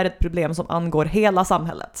miljöer är ett problem som angår hela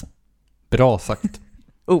samhället. Bra sagt.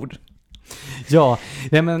 Ord. Ja,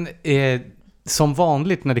 nej men som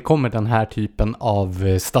vanligt när det kommer den här typen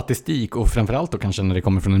av statistik, och framförallt då kanske när det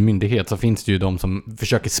kommer från en myndighet, så finns det ju de som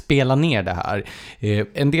försöker spela ner det här.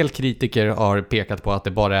 En del kritiker har pekat på att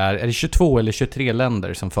det bara är det 22 eller 23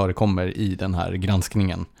 länder som förekommer i den här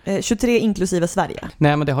granskningen. 23 inklusive Sverige.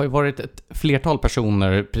 Nej, men det har ju varit ett flertal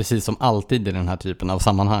personer, precis som alltid i den här typen av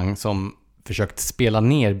sammanhang, som försökt spela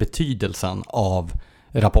ner betydelsen av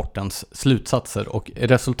rapportens slutsatser och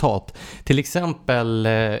resultat. Till exempel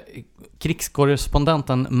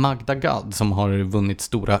krigskorrespondenten Magda Gad, som har vunnit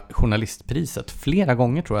stora journalistpriset flera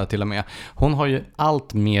gånger tror jag till och med. Hon har ju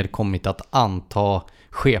allt mer kommit att anta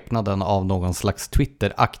skepnaden av någon slags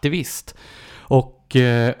Twitter-aktivist. Och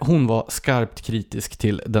hon var skarpt kritisk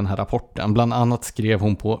till den här rapporten. Bland annat skrev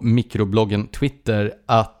hon på mikrobloggen Twitter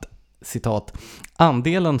att citat,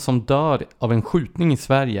 andelen som dör av en skjutning i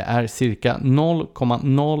Sverige är cirka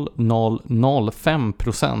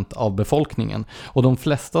 0,0005% av befolkningen och de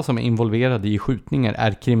flesta som är involverade i skjutningar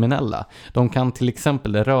är kriminella. Det kan till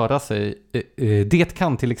exempel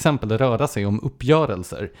röra sig om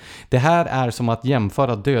uppgörelser. Det här är som att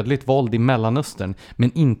jämföra dödligt våld i Mellanöstern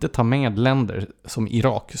men inte ta med länder som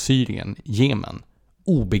Irak, Syrien, Jemen.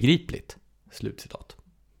 Obegripligt. Slutcitat.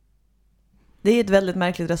 Det är ett väldigt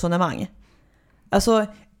märkligt resonemang. Alltså,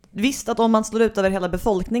 visst att om man slår ut över hela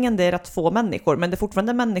befolkningen, det är rätt få människor, men det är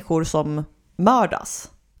fortfarande människor som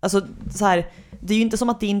mördas. Alltså, så här, det är ju inte som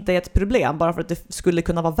att det inte är ett problem, bara för att det skulle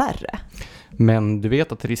kunna vara värre. Men du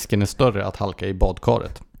vet att risken är större att halka i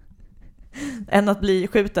badkaret. Än att bli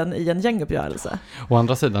skjuten i en gänguppgörelse. Å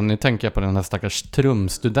andra sidan, nu tänker jag på den här stackars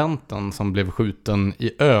trumstudenten som blev skjuten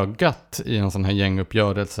i ögat i en sån här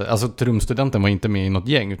gänguppgörelse. Alltså trumstudenten var inte med i något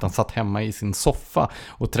gäng utan satt hemma i sin soffa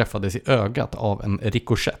och träffades i ögat av en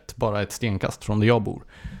rikoschett, bara ett stenkast från där jag bor.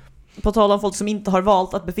 På tal om folk som inte har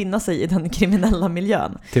valt att befinna sig i den kriminella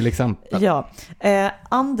miljön. Till exempel. Ja.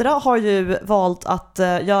 Andra har ju valt att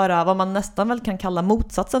göra vad man nästan väl kan kalla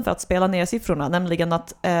motsatsen för att spela ner siffrorna. Nämligen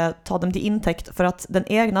att ta dem till intäkt för att den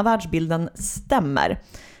egna världsbilden stämmer.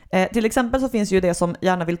 Till exempel så finns ju det som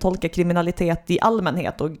gärna vill tolka kriminalitet i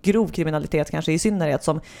allmänhet och grov kriminalitet kanske i synnerhet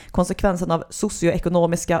som konsekvensen av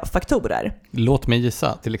socioekonomiska faktorer. Låt mig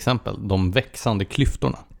gissa, till exempel de växande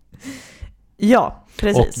klyftorna. Ja,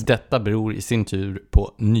 precis. Och detta beror i sin tur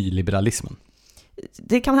på nyliberalismen.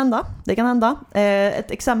 Det kan hända.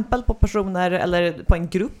 Ett exempel på personer eller på en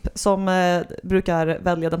grupp som brukar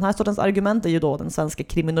välja den här sortens argument är ju då den svenska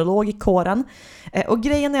kriminologkåren. Och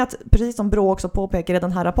grejen är att, precis som Brå också påpekar i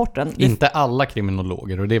den här rapporten... Inte alla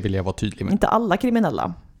kriminologer, och det vill jag vara tydlig med. Inte alla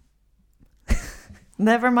kriminella.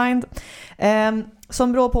 Never mind.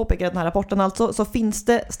 Som Brå påpekar i den här rapporten alltså, så finns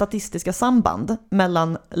det statistiska samband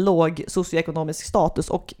mellan låg socioekonomisk status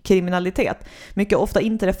och kriminalitet. Mycket ofta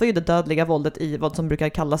inträffar ju det dödliga våldet i vad som brukar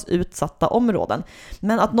kallas utsatta områden.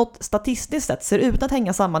 Men att något statistiskt sett ser ut att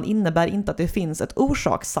hänga samman innebär inte att det finns ett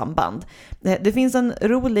orsakssamband. Det finns en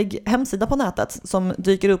rolig hemsida på nätet som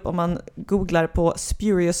dyker upp om man googlar på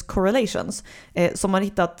Spurious Correlations, som har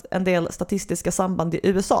hittat en del statistiska samband i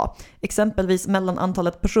USA. Exempelvis mellan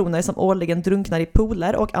antalet personer som årligen drunknar i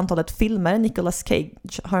pooler och antalet filmer Nicolas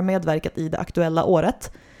Cage har medverkat i det aktuella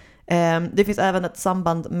året. Det finns även ett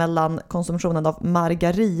samband mellan konsumtionen av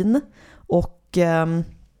margarin och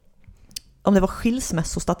om det var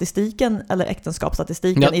skilsmässostatistiken eller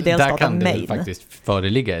äktenskapsstatistiken i delstaten Maine. Där kan det faktiskt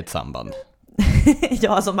föreligga ett samband. Ja,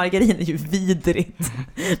 alltså margarin är ju vidrigt.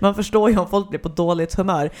 Man förstår ju om folk blir på dåligt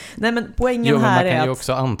humör. Nej, men poängen här är att... man kan ju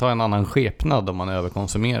också anta en annan skepnad om man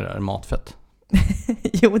överkonsumerar matfett.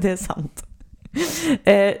 Jo, det är sant.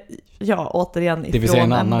 Ja, återigen det vill säga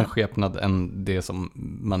en annan skepnad än det som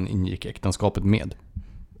man ingick äktenskapet med.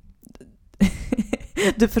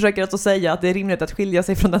 Du försöker alltså säga att det är rimligt att skilja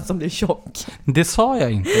sig från den som blir tjock. Det sa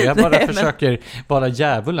jag inte. Jag bara försöker vara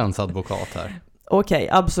djävulens advokat här. Okej,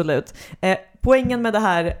 absolut. Poängen med det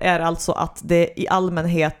här är alltså att det i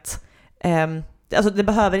allmänhet... Alltså det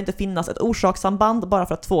behöver inte finnas ett orsakssamband bara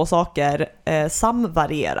för att två saker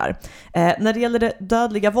samvarierar. När det gäller det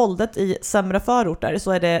dödliga våldet i sämre förorter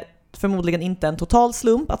så är det förmodligen inte en total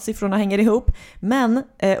slump att siffrorna hänger ihop, men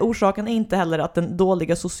orsaken är inte heller att den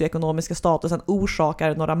dåliga socioekonomiska statusen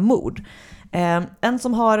orsakar några mord. En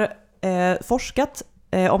som har forskat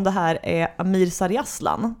om det här är Amir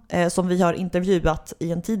Sariaslan, som vi har intervjuat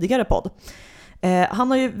i en tidigare podd.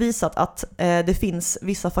 Han har ju visat att det finns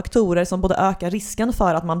vissa faktorer som både ökar risken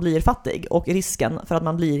för att man blir fattig och risken för att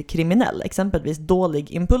man blir kriminell, exempelvis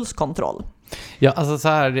dålig impulskontroll. Ja, alltså så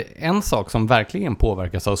här, en sak som verkligen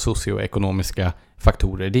påverkas av socioekonomiska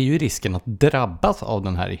faktorer, det är ju risken att drabbas av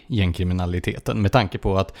den här gängkriminaliteten, med tanke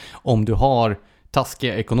på att om du har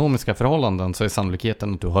taskiga ekonomiska förhållanden så är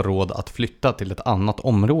sannolikheten att du har råd att flytta till ett annat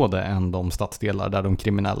område än de stadsdelar där de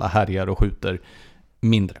kriminella härjar och skjuter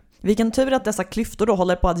mindre. Vilken tur att dessa klyftor då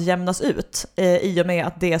håller på att jämnas ut i och med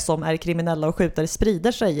att det som är kriminella och skjuter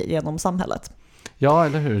sprider sig genom samhället. Ja,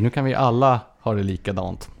 eller hur? Nu kan vi alla ha det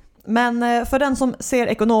likadant. Men för den som ser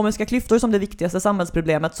ekonomiska klyftor som det viktigaste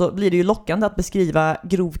samhällsproblemet så blir det ju lockande att beskriva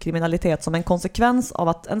grov kriminalitet som en konsekvens av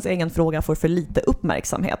att ens egen fråga får för lite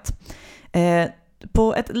uppmärksamhet.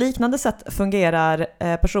 På ett liknande sätt fungerar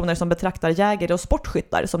personer som betraktar jägare och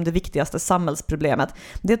sportskyttar som det viktigaste samhällsproblemet.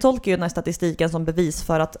 Det tolkar ju den här statistiken som bevis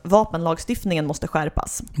för att vapenlagstiftningen måste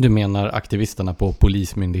skärpas. Du menar aktivisterna på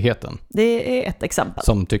polismyndigheten? Det är ett exempel.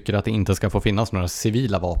 Som tycker att det inte ska få finnas några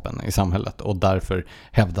civila vapen i samhället och därför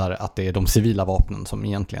hävdar att det är de civila vapnen som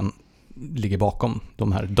egentligen ligger bakom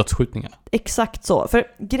de här dödsskjutningarna. Exakt så. För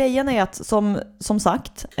grejen är att som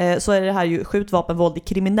sagt så är det här ju skjutvapenvåld i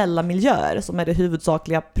kriminella miljöer som är det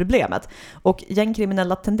huvudsakliga problemet. Och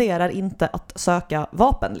gängkriminella tenderar inte att söka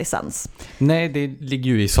vapenlicens. Nej, det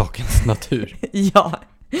ligger ju i sakens natur. Ja.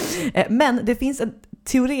 Men det finns en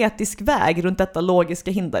teoretisk väg runt detta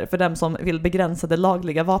logiska hinder för dem som vill begränsa det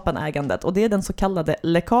lagliga vapenägandet, och det är den så kallade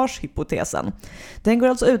läckagehypotesen. Den går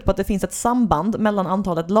alltså ut på att det finns ett samband mellan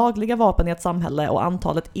antalet lagliga vapen i ett samhälle och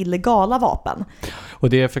antalet illegala vapen. Och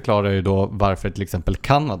det förklarar ju då varför till exempel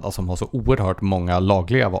Kanada, som har så oerhört många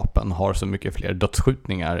lagliga vapen, har så mycket fler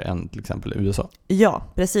dödsskjutningar än till exempel USA. Ja,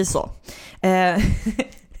 precis så.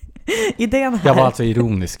 Idén här... Jag var alltså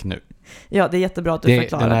ironisk nu. Ja, det är jättebra att du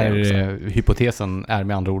förklarar det också. Den här hypotesen är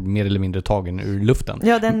med andra ord mer eller mindre tagen ur luften.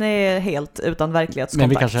 Ja, den är helt utan verklighetskontakt. Men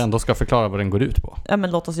vi kanske ändå ska förklara vad den går ut på. Ja,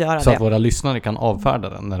 men låt oss göra det. Så att våra lyssnare kan avfärda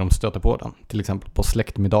den när de stöter på den. Till exempel på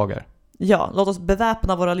släktmiddagar. Ja, låt oss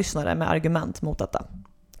beväpna våra lyssnare med argument mot detta.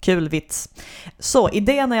 Kul vits. Så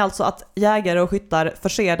idén är alltså att jägare och skyttar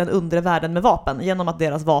förser den undre världen med vapen genom att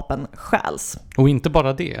deras vapen stjäls. Och inte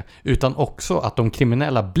bara det, utan också att de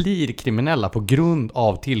kriminella blir kriminella på grund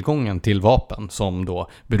av tillgången till vapen, som då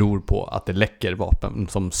beror på att det läcker vapen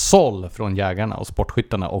som såll från jägarna och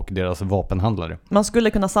sportskyttarna och deras vapenhandlare. Man skulle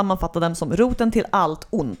kunna sammanfatta dem som roten till allt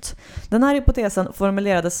ont. Den här hypotesen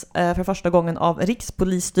formulerades för första gången av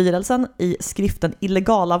Rikspolisstyrelsen i skriften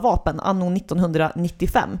Illegala vapen anno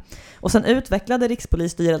 1995. Och sen utvecklade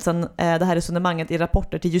Rikspolisstyrelsen det här resonemanget i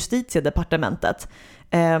rapporter till Justitiedepartementet,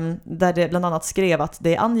 där det bland annat skrev att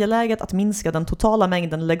det är angeläget att minska den totala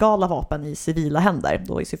mängden legala vapen i civila händer,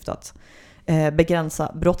 då i syfte att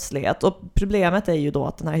begränsa brottslighet. Och problemet är ju då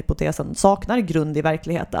att den här hypotesen saknar grund i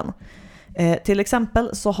verkligheten. Till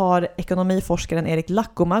exempel så har ekonomiforskaren Erik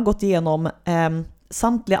Lackoma gått igenom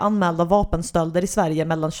samtliga anmälda vapenstölder i Sverige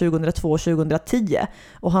mellan 2002 och 2010,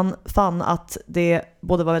 och han fann att det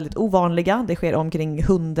både var väldigt ovanliga, det sker omkring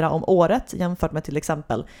 100 om året jämfört med till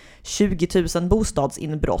exempel 20 000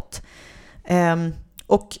 bostadsinbrott,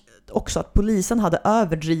 och också att polisen hade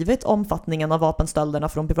överdrivit omfattningen av vapenstölderna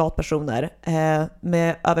från privatpersoner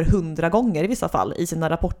med över 100 gånger i vissa fall i sina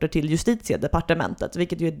rapporter till Justitiedepartementet,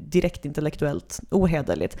 vilket ju är direkt intellektuellt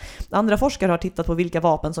ohederligt. Andra forskare har tittat på vilka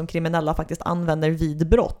vapen som kriminella faktiskt använder vid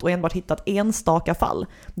brott och enbart hittat enstaka fall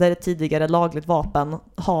där ett tidigare lagligt vapen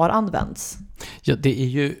har använts. Ja, det är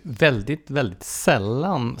ju väldigt, väldigt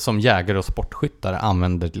sällan som jägare och sportskyttare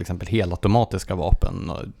använder till exempel helautomatiska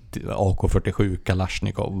vapen, AK-47,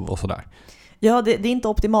 Kalashnikov och sådär. Ja, det är inte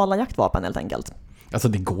optimala jaktvapen helt enkelt. Alltså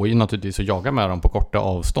det går ju naturligtvis att jaga med dem på korta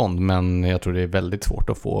avstånd, men jag tror det är väldigt svårt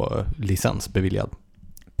att få licens beviljad.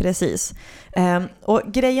 Precis. Och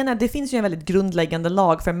grejen är, det finns ju en väldigt grundläggande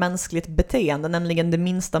lag för mänskligt beteende, nämligen det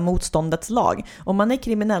minsta motståndets lag. Om man är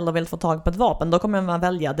kriminell och vill få tag på ett vapen, då kommer man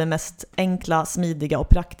välja det mest enkla, smidiga och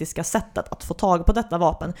praktiska sättet att få tag på detta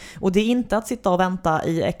vapen. Och det är inte att sitta och vänta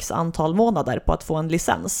i x antal månader på att få en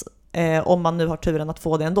licens. Om man nu har turen att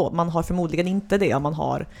få det ändå. Man har förmodligen inte det om man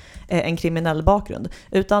har en kriminell bakgrund.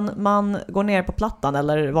 Utan man går ner på plattan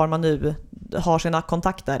eller var man nu har sina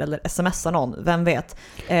kontakter eller smsar någon, vem vet.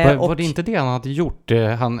 Var det inte det han hade gjort?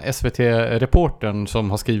 Han SVT-reportern som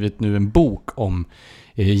har skrivit nu en bok om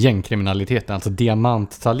gängkriminaliteten, alltså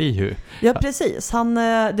Diamant Salihu. Ja, precis.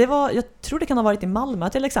 Jag tror det kan ha varit i Malmö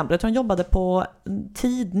till exempel. Jag tror han jobbade på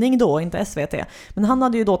tidning då, inte SVT. Men han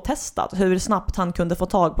hade ju då testat hur snabbt han kunde få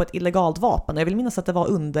tag på ett illegalt vapen. Jag vill minnas att det var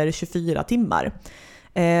under 24 timmar.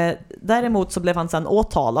 Däremot så blev han sedan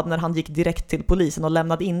åtalad när han gick direkt till polisen och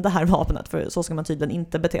lämnade in det här vapnet, för så ska man tydligen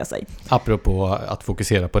inte bete sig. Apropå att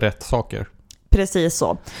fokusera på rätt saker. Precis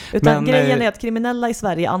så. Utan grejen är att kriminella i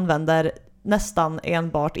Sverige använder nästan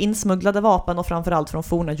enbart insmugglade vapen och framförallt från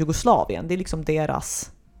forna Jugoslavien. Det är liksom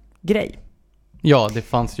deras grej. Ja, det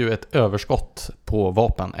fanns ju ett överskott på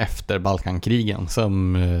vapen efter Balkankrigen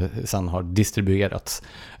som sedan har distribuerats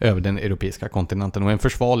över den europeiska kontinenten, och en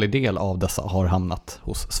försvarlig del av dessa har hamnat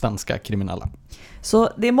hos svenska kriminella. Så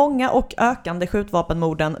det är många och ökande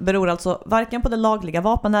skjutvapenmorden beror alltså varken på det lagliga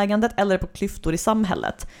vapenägandet eller på klyftor i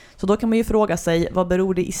samhället. Så då kan man ju fråga sig, vad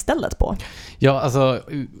beror det istället på? Ja, alltså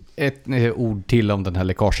ett ord till om den här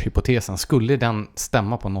läckagehypotesen. Skulle den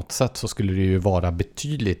stämma på något sätt så skulle det ju vara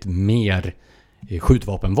betydligt mer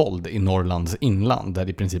skjutvapenvåld i Norrlands inland, där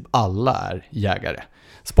i princip alla är jägare.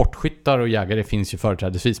 Sportskyttar och jägare finns ju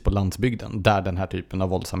företrädesvis på landsbygden, där den här typen av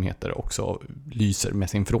våldsamheter också lyser med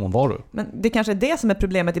sin frånvaro. Men det kanske är det som är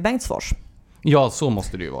problemet i Bengtsfors? Ja, så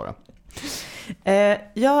måste det ju vara.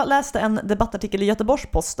 Jag läste en debattartikel i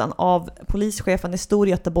Göteborgs-Posten av polischefen i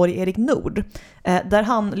Storgöteborg Erik Nord, där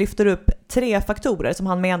han lyfter upp 3 faktorer som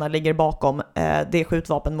han menar ligger bakom det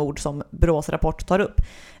skjutvapenmord som Brås rapport tar upp.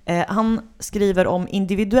 Han skriver om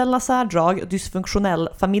individuella särdrag, dysfunktionell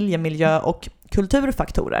familjemiljö och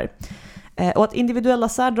kulturfaktorer. Och att individuella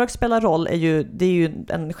särdrag spelar roll det är ju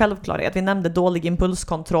en självklarhet. Vi nämnde dålig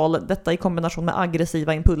impulskontroll. Detta i kombination med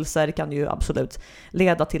aggressiva impulser kan ju absolut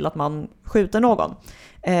leda till att man skjuter någon.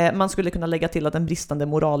 Man skulle kunna lägga till att en bristande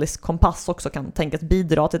moralisk kompass också kan tänkas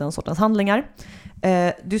bidra till den sortens handlingar.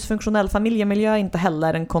 Dysfunktionell familjemiljö är inte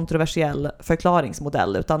heller en kontroversiell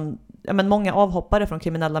förklaringsmodell, utan många avhoppare från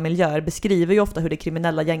kriminella miljöer beskriver ju ofta hur det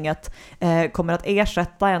kriminella gänget kommer att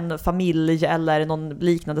ersätta en familj eller någon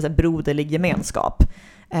liknande broderlig gemenskap.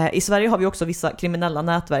 I Sverige har vi också vissa kriminella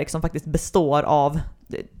nätverk som faktiskt består av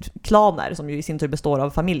klaner, som ju i sin tur består av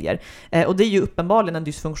familjer. Och det är ju uppenbarligen en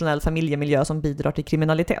dysfunktionell familjemiljö som bidrar till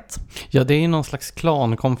kriminalitet. Ja, det är ju någon slags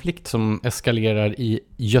klankonflikt som eskalerar i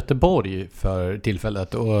Göteborg för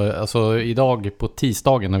tillfället. Och alltså idag på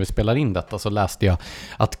tisdagen när vi spelar in detta så läste jag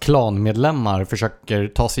att klanmedlemmar försöker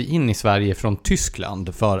ta sig in i Sverige från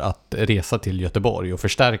Tyskland för att resa till Göteborg och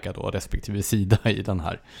förstärka då respektive sida i den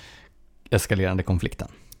här eskalerande konflikten.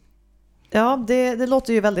 Ja, det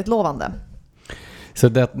låter ju väldigt lovande. Så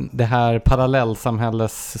det här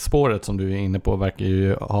parallellsamhällesspåret som du är inne på verkar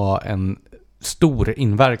ju ha en stor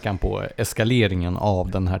inverkan på eskaleringen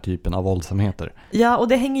av den här typen av våldsamheter. Ja, och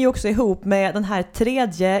det hänger ju också ihop med den här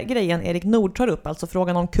tredje grejen Erik Nord tar upp, alltså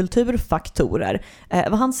frågan om kulturfaktorer.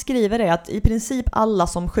 Vad han skriver är att i princip alla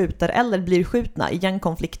som skjuter eller blir skjutna i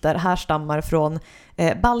gängkonflikter härstammar från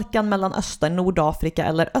Balkan, Mellanöstern, Nordafrika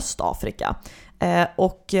eller Östafrika.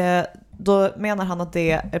 Och då menar han att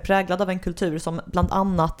det är präglad av en kultur som bland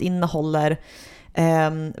annat innehåller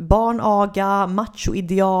barnaga,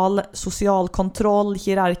 machoideal, social kontroll,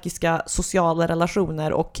 hierarkiska sociala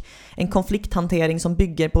relationer och en konflikthantering som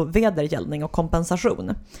bygger på vedergällning och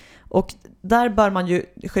kompensation. Och där bör man ju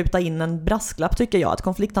skjuta in en brasklapp, tycker jag, att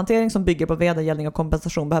konflikthantering som bygger på vedergällning och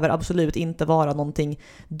kompensation behöver absolut inte vara någonting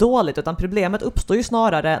dåligt, utan problemet uppstår ju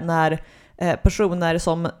snarare när personer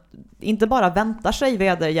som inte bara väntar sig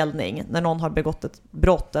vedergällning när någon har begått ett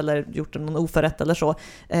brott eller gjort någon oförrätt eller så,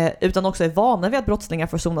 utan också är vana vid att brottslingar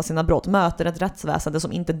får sona sina brott, möter ett rättsväsende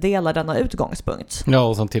som inte delar denna utgångspunkt. Ja,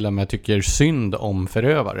 och som till och med tycker synd om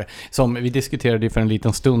förövare. Som vi diskuterade för en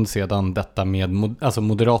liten stund sedan, detta med alltså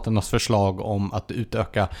Moderaternas förslag om att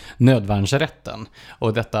utöka nödvärnsrätten.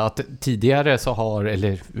 Och detta att tidigare så har,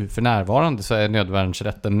 eller för närvarande så är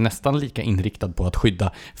nödvärnsrätten nästan lika inriktad på att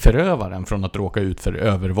skydda förövaren från att råka ut för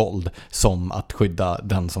övervåld som att skydda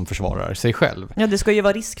den som försvarar sig själv. Ja, det ska ju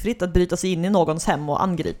vara riskfritt att bryta sig in i någons hem och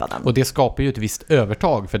angripa den. Och det skapar ju ett visst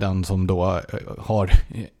övertag för den som då har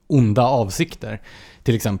onda avsikter.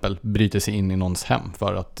 Till exempel bryter sig in i någons hem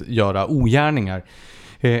för att göra ogärningar.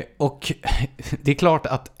 Och det är klart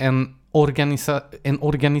att en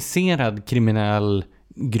organiserad kriminell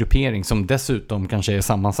gruppering som dessutom kanske är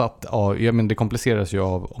sammansatt av, ja men det kompliceras ju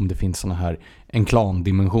av om det finns såna här en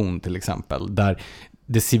klandimension till exempel, där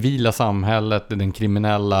det civila samhället, den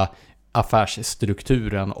kriminella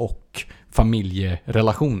affärsstrukturen och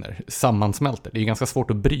familjerelationer sammansmälter. Det är ganska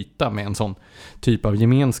svårt att bryta med en sån typ av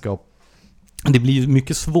gemenskap. Det blir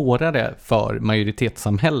mycket svårare för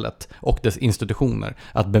majoritetssamhället och dess institutioner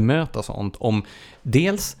att bemöta sånt om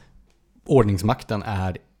dels ordningsmakten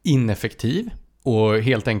är ineffektiv och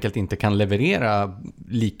helt enkelt inte kan leverera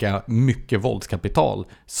lika mycket våldskapital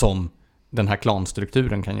som den här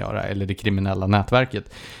klanstrukturen kan göra, eller det kriminella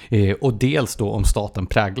nätverket. Och dels då om staten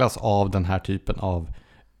präglas av den här typen av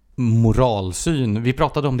moralsyn. Vi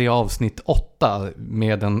pratade om det i avsnitt 8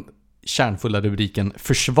 med den kärnfulla rubriken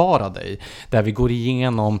Försvara dig, där vi går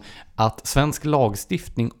igenom att svensk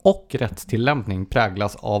lagstiftning och rättstillämpning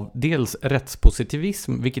präglas av dels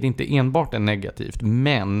rättspositivism, vilket inte enbart är negativt,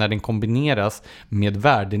 men när den kombineras med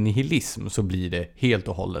värdenihilism så blir det helt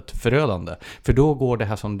och hållet förödande. För då går det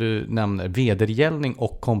här som du nämner, vedergällning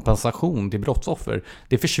och kompensation till brottsoffer,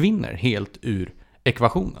 det försvinner helt ur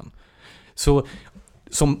ekvationen. Så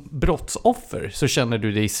som brottsoffer så känner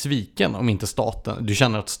du dig sviken om inte du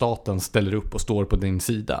känner att staten ställer upp och står på din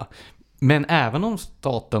sida. Men även om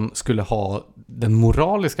staten skulle ha den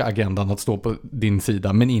moraliska agendan att stå på din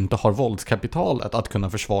sida men inte har våldskapitalet att kunna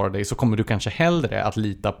försvara dig, så kommer du kanske hellre att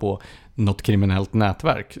lita på något kriminellt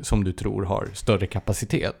nätverk som du tror har större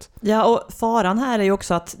kapacitet. Ja, och faran här är ju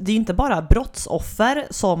också att det är inte bara brottsoffer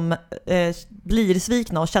som blir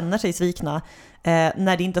svikna och känner sig svikna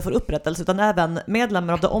när det inte får upprättelse, utan även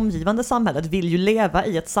medlemmar av det omgivande samhället vill ju leva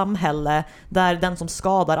i ett samhälle där den som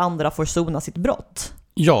skadar andra får sona sitt brott.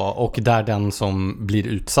 Ja, och där den som blir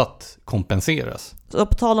utsatt kompenseras. Så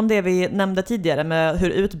på tal om det vi nämnde tidigare med hur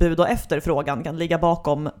utbud och efterfrågan kan ligga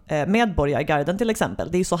bakom medborgargarden till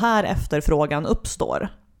exempel. Det är ju så här efterfrågan uppstår.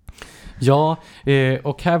 Ja,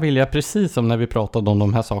 och här vill jag precis som när vi pratade om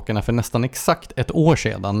de här sakerna för nästan exakt ett år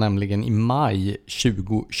sedan, nämligen i maj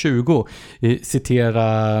 2020,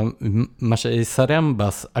 citera Maciej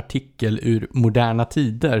Zarembas artikel ur Moderna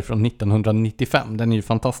tider från 1995. Den är ju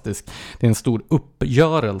fantastisk. Det är en stor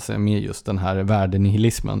uppgörelse med just den här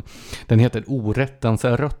värdenihilismen. Den heter Orättens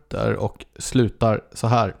rötter och slutar så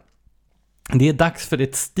här. Det är dags för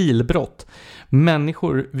ett stilbrott.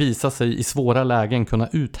 Människor visar sig i svåra lägen kunna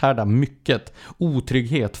uthärda mycket.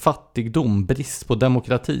 Otrygghet, fattigdom, brist på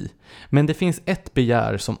demokrati. Men det finns ett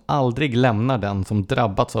begär som aldrig lämnar den som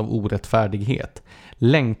drabbats av orättfärdighet.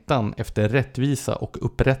 Längtan efter rättvisa och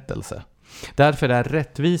upprättelse. Därför är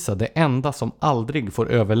rättvisa det enda som aldrig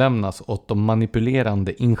får överlämnas åt de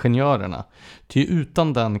manipulerande ingenjörerna. Ty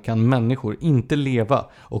utan den kan människor inte leva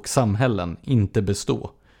och samhällen inte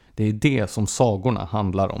bestå. Det är det som sagorna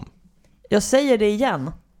handlar om. Jag säger det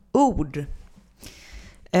igen. Ord.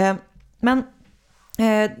 Men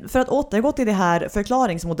för att återgå till de här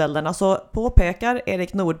förklaringsmodellerna så påpekar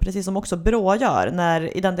Erik Nord, precis som också Brå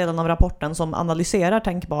gör i den delen av rapporten som analyserar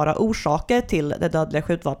tänkbara orsaker till det dödliga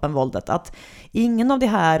skjutvapenvåldet, att ingen av de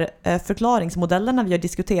här förklaringsmodellerna vi har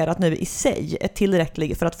diskuterat nu i sig är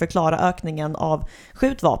tillräcklig för att förklara ökningen av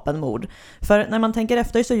skjutvapenmord. För när man tänker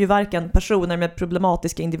efter så är ju varken personer med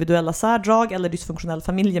problematiska individuella särdrag eller dysfunktionell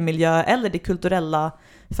familjemiljö eller de kulturella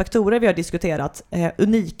faktorer vi har diskuterat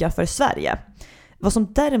unika för Sverige. Vad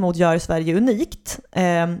som däremot gör Sverige unikt,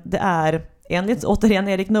 det är, enligt återigen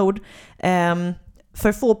Erik Nord,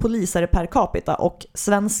 för få poliser per capita och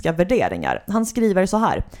svenska värderingar. Han skriver så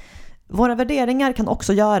här: våra värderingar kan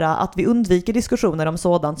också göra att vi undviker diskussioner om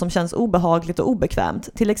sådant som känns obehagligt och obekvämt,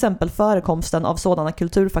 till exempel förekomsten av sådana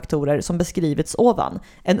kulturfaktorer som beskrivits ovan,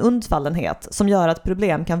 en undfallenhet som gör att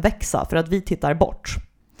problem kan växa för att vi tittar bort.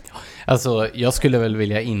 Alltså, jag skulle väl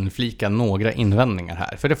vilja inflika några invändningar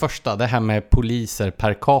här. För det första, det här med poliser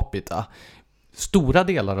per capita. Stora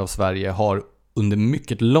delar av Sverige har under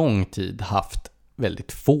mycket lång tid haft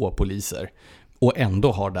väldigt få poliser. Och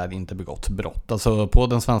ändå har där inte begått brott. Alltså på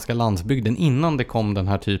den svenska landsbygden innan det kom den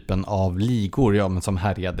här typen av ligor, men som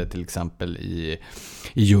härjade till exempel i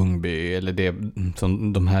Ljungby eller det,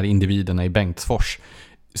 som de här individerna i Bengtsfors,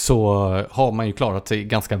 så har man ju klarat sig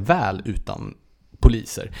ganska väl utan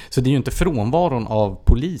poliser. Så det är ju inte frånvaron av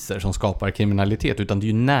poliser som skapar kriminalitet, utan det är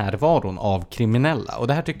ju närvaron av kriminella. Och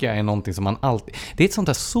det här tycker jag är någonting som man alltid... Det är ett sånt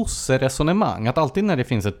här sosse-resonemang, att alltid när det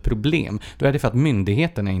finns ett problem, då är det för att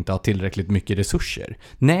myndigheterna inte har tillräckligt mycket resurser.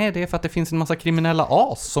 Nej, det är för att det finns en massa kriminella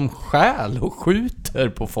as som stjäl och skjuter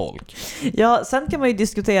på folk. Ja, sen kan man ju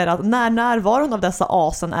diskutera att när närvaron av dessa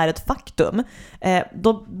asen är ett faktum,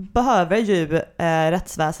 då behöver ju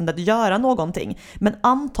rättsväsendet göra någonting. Men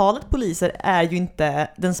antalet poliser är ju inte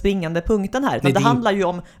den springande punkten här. Nej, det handlar ju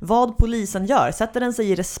om vad polisen gör. Sätter den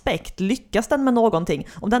sig i respekt? Lyckas den med någonting?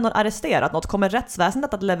 Om den har arresterat något, kommer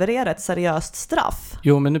rättsväsendet att leverera ett seriöst straff?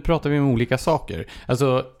 Jo, men nu pratar vi om olika saker.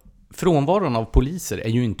 Alltså, frånvaron av poliser är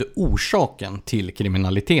ju inte orsaken till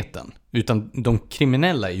kriminaliteten, utan de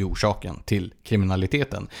kriminella är ju orsaken till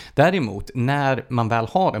kriminaliteten. Däremot, när man väl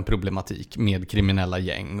har en problematik med kriminella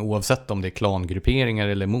gäng, oavsett om det är klangrupperingar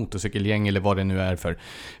eller motorcykelgäng eller vad det nu är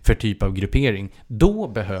för typ av gruppering, då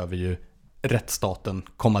behöver ju rättsstaten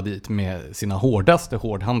komma dit med sina hårdaste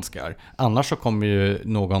hårdhandskar. Annars så kommer ju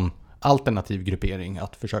någon alternativ gruppering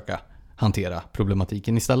att försöka hantera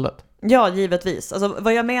problematiken istället. Ja, givetvis. Alltså,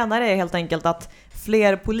 vad jag menar är helt enkelt att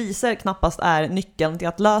fler poliser knappast är nyckeln till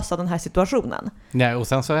att lösa den här situationen. Nej, och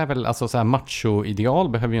sen så är väl alltså så här, macho-ideal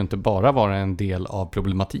behöver ju inte bara vara en del av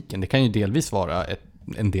problematiken. Det kan ju delvis vara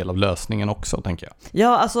en del av lösningen också, tänker jag.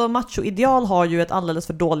 Ja, alltså macho-ideal har ju ett alldeles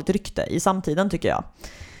för dåligt rykte i samtiden, tycker jag.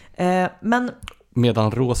 Men...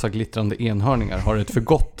 Medan rosa glittrande enhörningar har ett för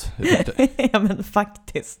gott rykte. Ja, men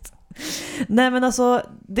faktiskt. Nej, men alltså,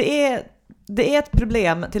 det är ett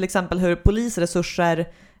problem till exempel hur polisresurser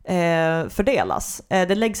fördelas.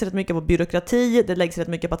 Det läggs rätt mycket på byråkrati, det läggs rätt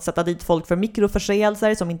mycket på att sätta dit folk för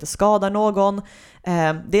mikroförseelser som inte skadar någon.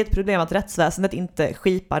 Det är ett problem att rättsväsendet inte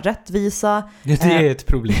skipar rättvisa. Det är ett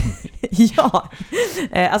problem. Ja,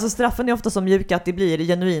 alltså straffen är ofta så mjuka att det blir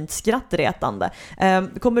genuint skrattretande.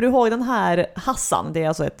 Kommer du ihåg den här Hassan? Det är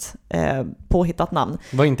alltså ett påhittat namn.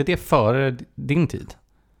 Var inte det före din tid?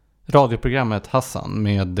 Radioprogrammet Hassan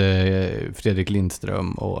med Fredrik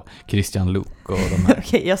Lindström och Christian Luuk och de här.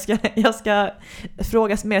 Okej, jag ska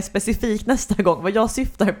fråga mer specifikt nästa gång. Vad jag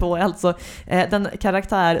syftar på är alltså den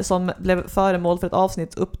karaktär som blev föremål för ett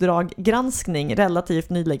avsnittsuppdrag granskning relativt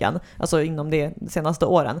nyligen, alltså inom de senaste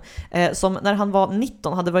åren, som när han var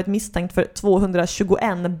 19 hade varit misstänkt för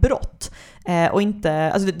 221 brott. Och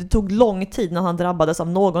inte, alltså det tog lång tid när han drabbades av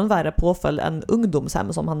någon värre påföljd än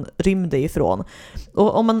ungdomshem som han rymde ifrån.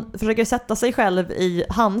 Och om man försöker sätta sig själv i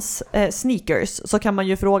hans sneakers så kan man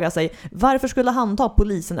ju fråga sig, varför skulle han ta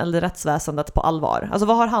polisen eller rättsväsendet på allvar? Alltså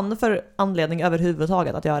vad har han för anledning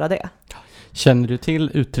överhuvudtaget att göra det? Känner du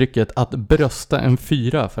till uttrycket att brösta en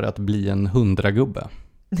 4 för att bli en 100-gubbe?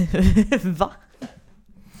 Va?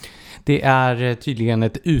 Det är tydligen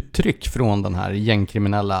ett uttryck från den här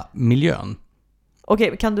gängkriminella miljön.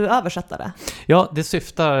 Okej, kan du översätta det? Ja, det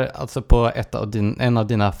syftar alltså på en av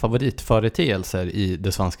dina favoritföreteelser i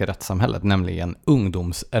det svenska rättssamhället, nämligen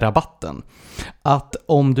ungdomsrabatten. Att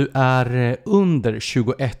om du är under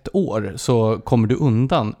 21 år så kommer du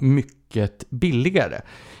undan mycket billigare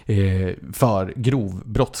för grov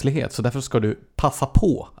brottslighet. Så därför ska du passa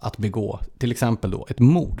på att begå till exempel då ett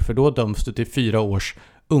mord, för då döms du till 4 års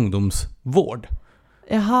ungdomsvård.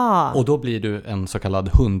 Jaha. Och då blir du en så kallad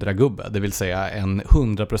 100-gubbe, det vill säga en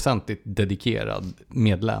 100% dedikerad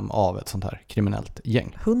medlem av ett sånt här kriminellt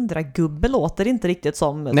gäng. 100-gubbe låter inte riktigt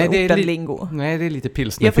som ortenlingo. Nej, det är lite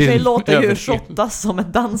pilsner. Jag för sig låter ju Shottas som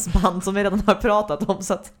ett dansband som vi redan har pratat om,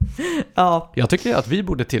 så att, ja. Jag tycker att vi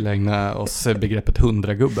borde tillägna oss begreppet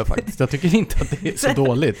 100-gubbe faktiskt. Jag tycker inte att det är så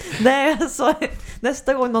dåligt. Nej, alltså,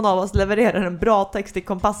 nästa gång någon av oss levererar en bra text i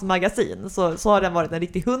Kompassmagasin så har den varit en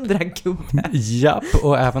riktig 100-gubbe. Japp.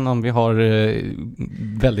 Och även om vi har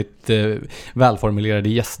väldigt välformulerade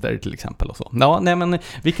gäster till exempel och så. Ja, nej men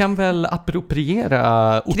vi kan väl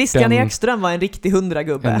appropriera orten. Christian Ekström var en riktig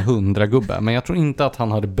 100-gubbe. En 100-gubbe, men jag tror inte att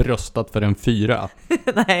han hade bröstat för en 4.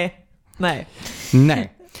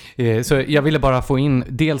 Nej. Så jag ville bara få in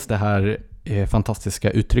dels det här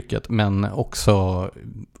fantastiska uttrycket, men också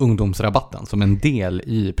ungdomsrabatten som en del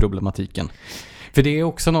i problematiken. För det är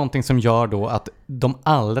också någonting som gör då att de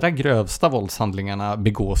allra grövsta våldshandlingarna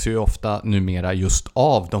begås ju ofta numera just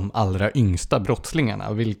av de allra yngsta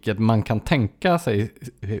brottslingarna, vilket man kan tänka sig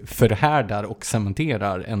förhärdar och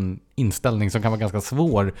cementerar en inställning som kan vara ganska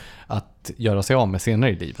svår att göra sig av med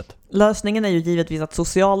senare i livet. Lösningen är ju givetvis att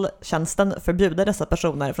socialtjänsten förbjuder dessa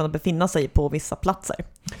personer från att befinna sig på vissa platser.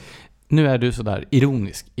 Nu är du sådär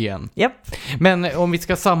ironisk igen. Yep. Men om vi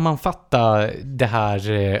ska sammanfatta det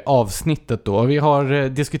här avsnittet då. Vi har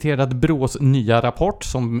diskuterat Brås nya rapport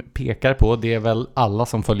som pekar på, det är väl alla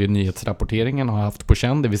som följer nyhetsrapporteringen har haft på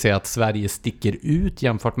känn, det vill säga att Sverige sticker ut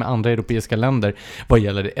jämfört med andra europeiska länder vad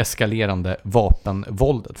gäller det eskalerande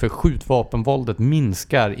vapenvåldet. För skjutvapenvåldet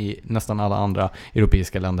minskar i nästan alla andra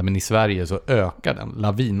europeiska länder, men i Sverige så ökar den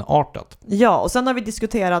lavinartat. Ja, och sen har vi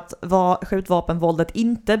diskuterat vad skjutvapenvåldet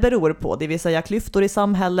inte beror på, det vill säga klyftor i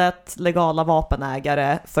samhället, legala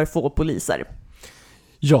vapenägare, för få poliser.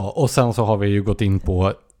 Ja, och sen så har vi ju gått in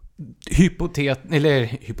på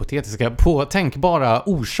på tänkbara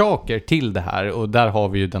orsaker till det här, och där har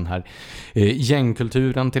vi ju den här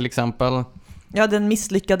gängkulturen till exempel. Ja, den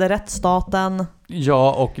misslyckade rättsstaten.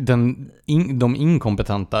 Ja, och de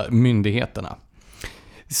inkompetenta myndigheterna.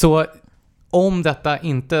 Så om detta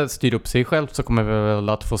inte styr upp sig själv så kommer vi väl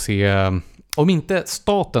att få se, om inte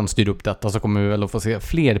staten styr upp detta så kommer vi väl att få se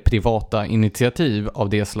fler privata initiativ av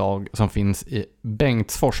det slag som finns i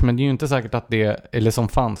Bengtsfors. Men det är ju inte säkert att det, eller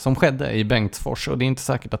som skedde i Bengtsfors, och det är inte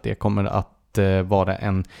säkert att det kommer att vara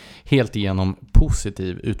en helt igenom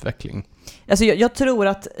positiv utveckling. Alltså jag tror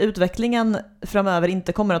att utvecklingen framöver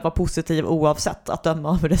inte kommer att vara positiv oavsett, att döma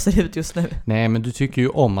av hur det ser ut just nu. Nej, men du tycker ju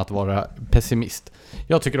om att vara pessimist.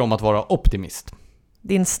 Jag tycker om att vara optimist.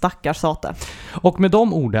 Din stackars sate. Och med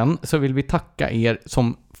de orden så vill vi tacka er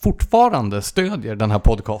som fortfarande stödjer den här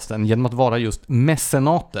podcasten genom att vara just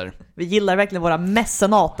mecenater. Vi gillar verkligen våra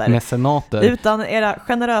mecenater. Utan era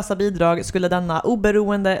generösa bidrag skulle denna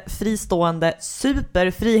oberoende, fristående,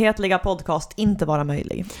 superfrihetliga podcast inte vara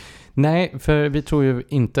möjlig. Nej, för vi tror ju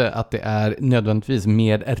inte att det är nödvändigtvis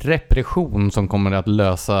mer repression som kommer att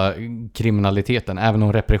lösa kriminaliteten, även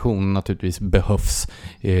om repression naturligtvis behövs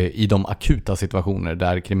i de akuta situationer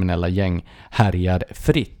där kriminella gäng härjar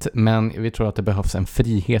fritt. Men vi tror att det behövs en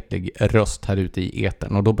frihetlig röst här ute i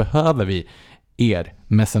etern, och då behöver vi er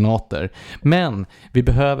mecenater. Men vi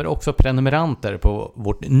behöver också prenumeranter på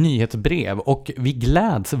vårt nyhetsbrev och vi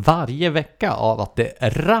gläds varje vecka av att det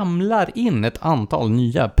ramlar in ett antal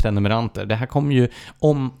nya prenumeranter. Det här kommer ju,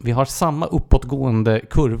 om vi har samma uppåtgående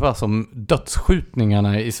kurva som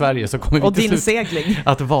dödsskjutningarna i Sverige, så kommer vi till slut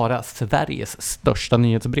att vara Sveriges största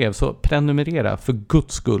nyhetsbrev. Så prenumerera för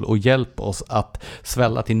Guds skull och hjälp oss att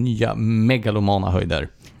svälla till nya megalomana höjder.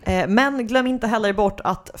 Men glöm inte heller bort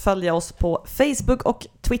att följa oss på Facebook och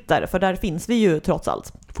Twitter, för där finns vi ju trots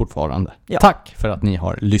allt. Fortfarande. Ja. Tack för att ni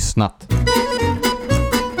har lyssnat.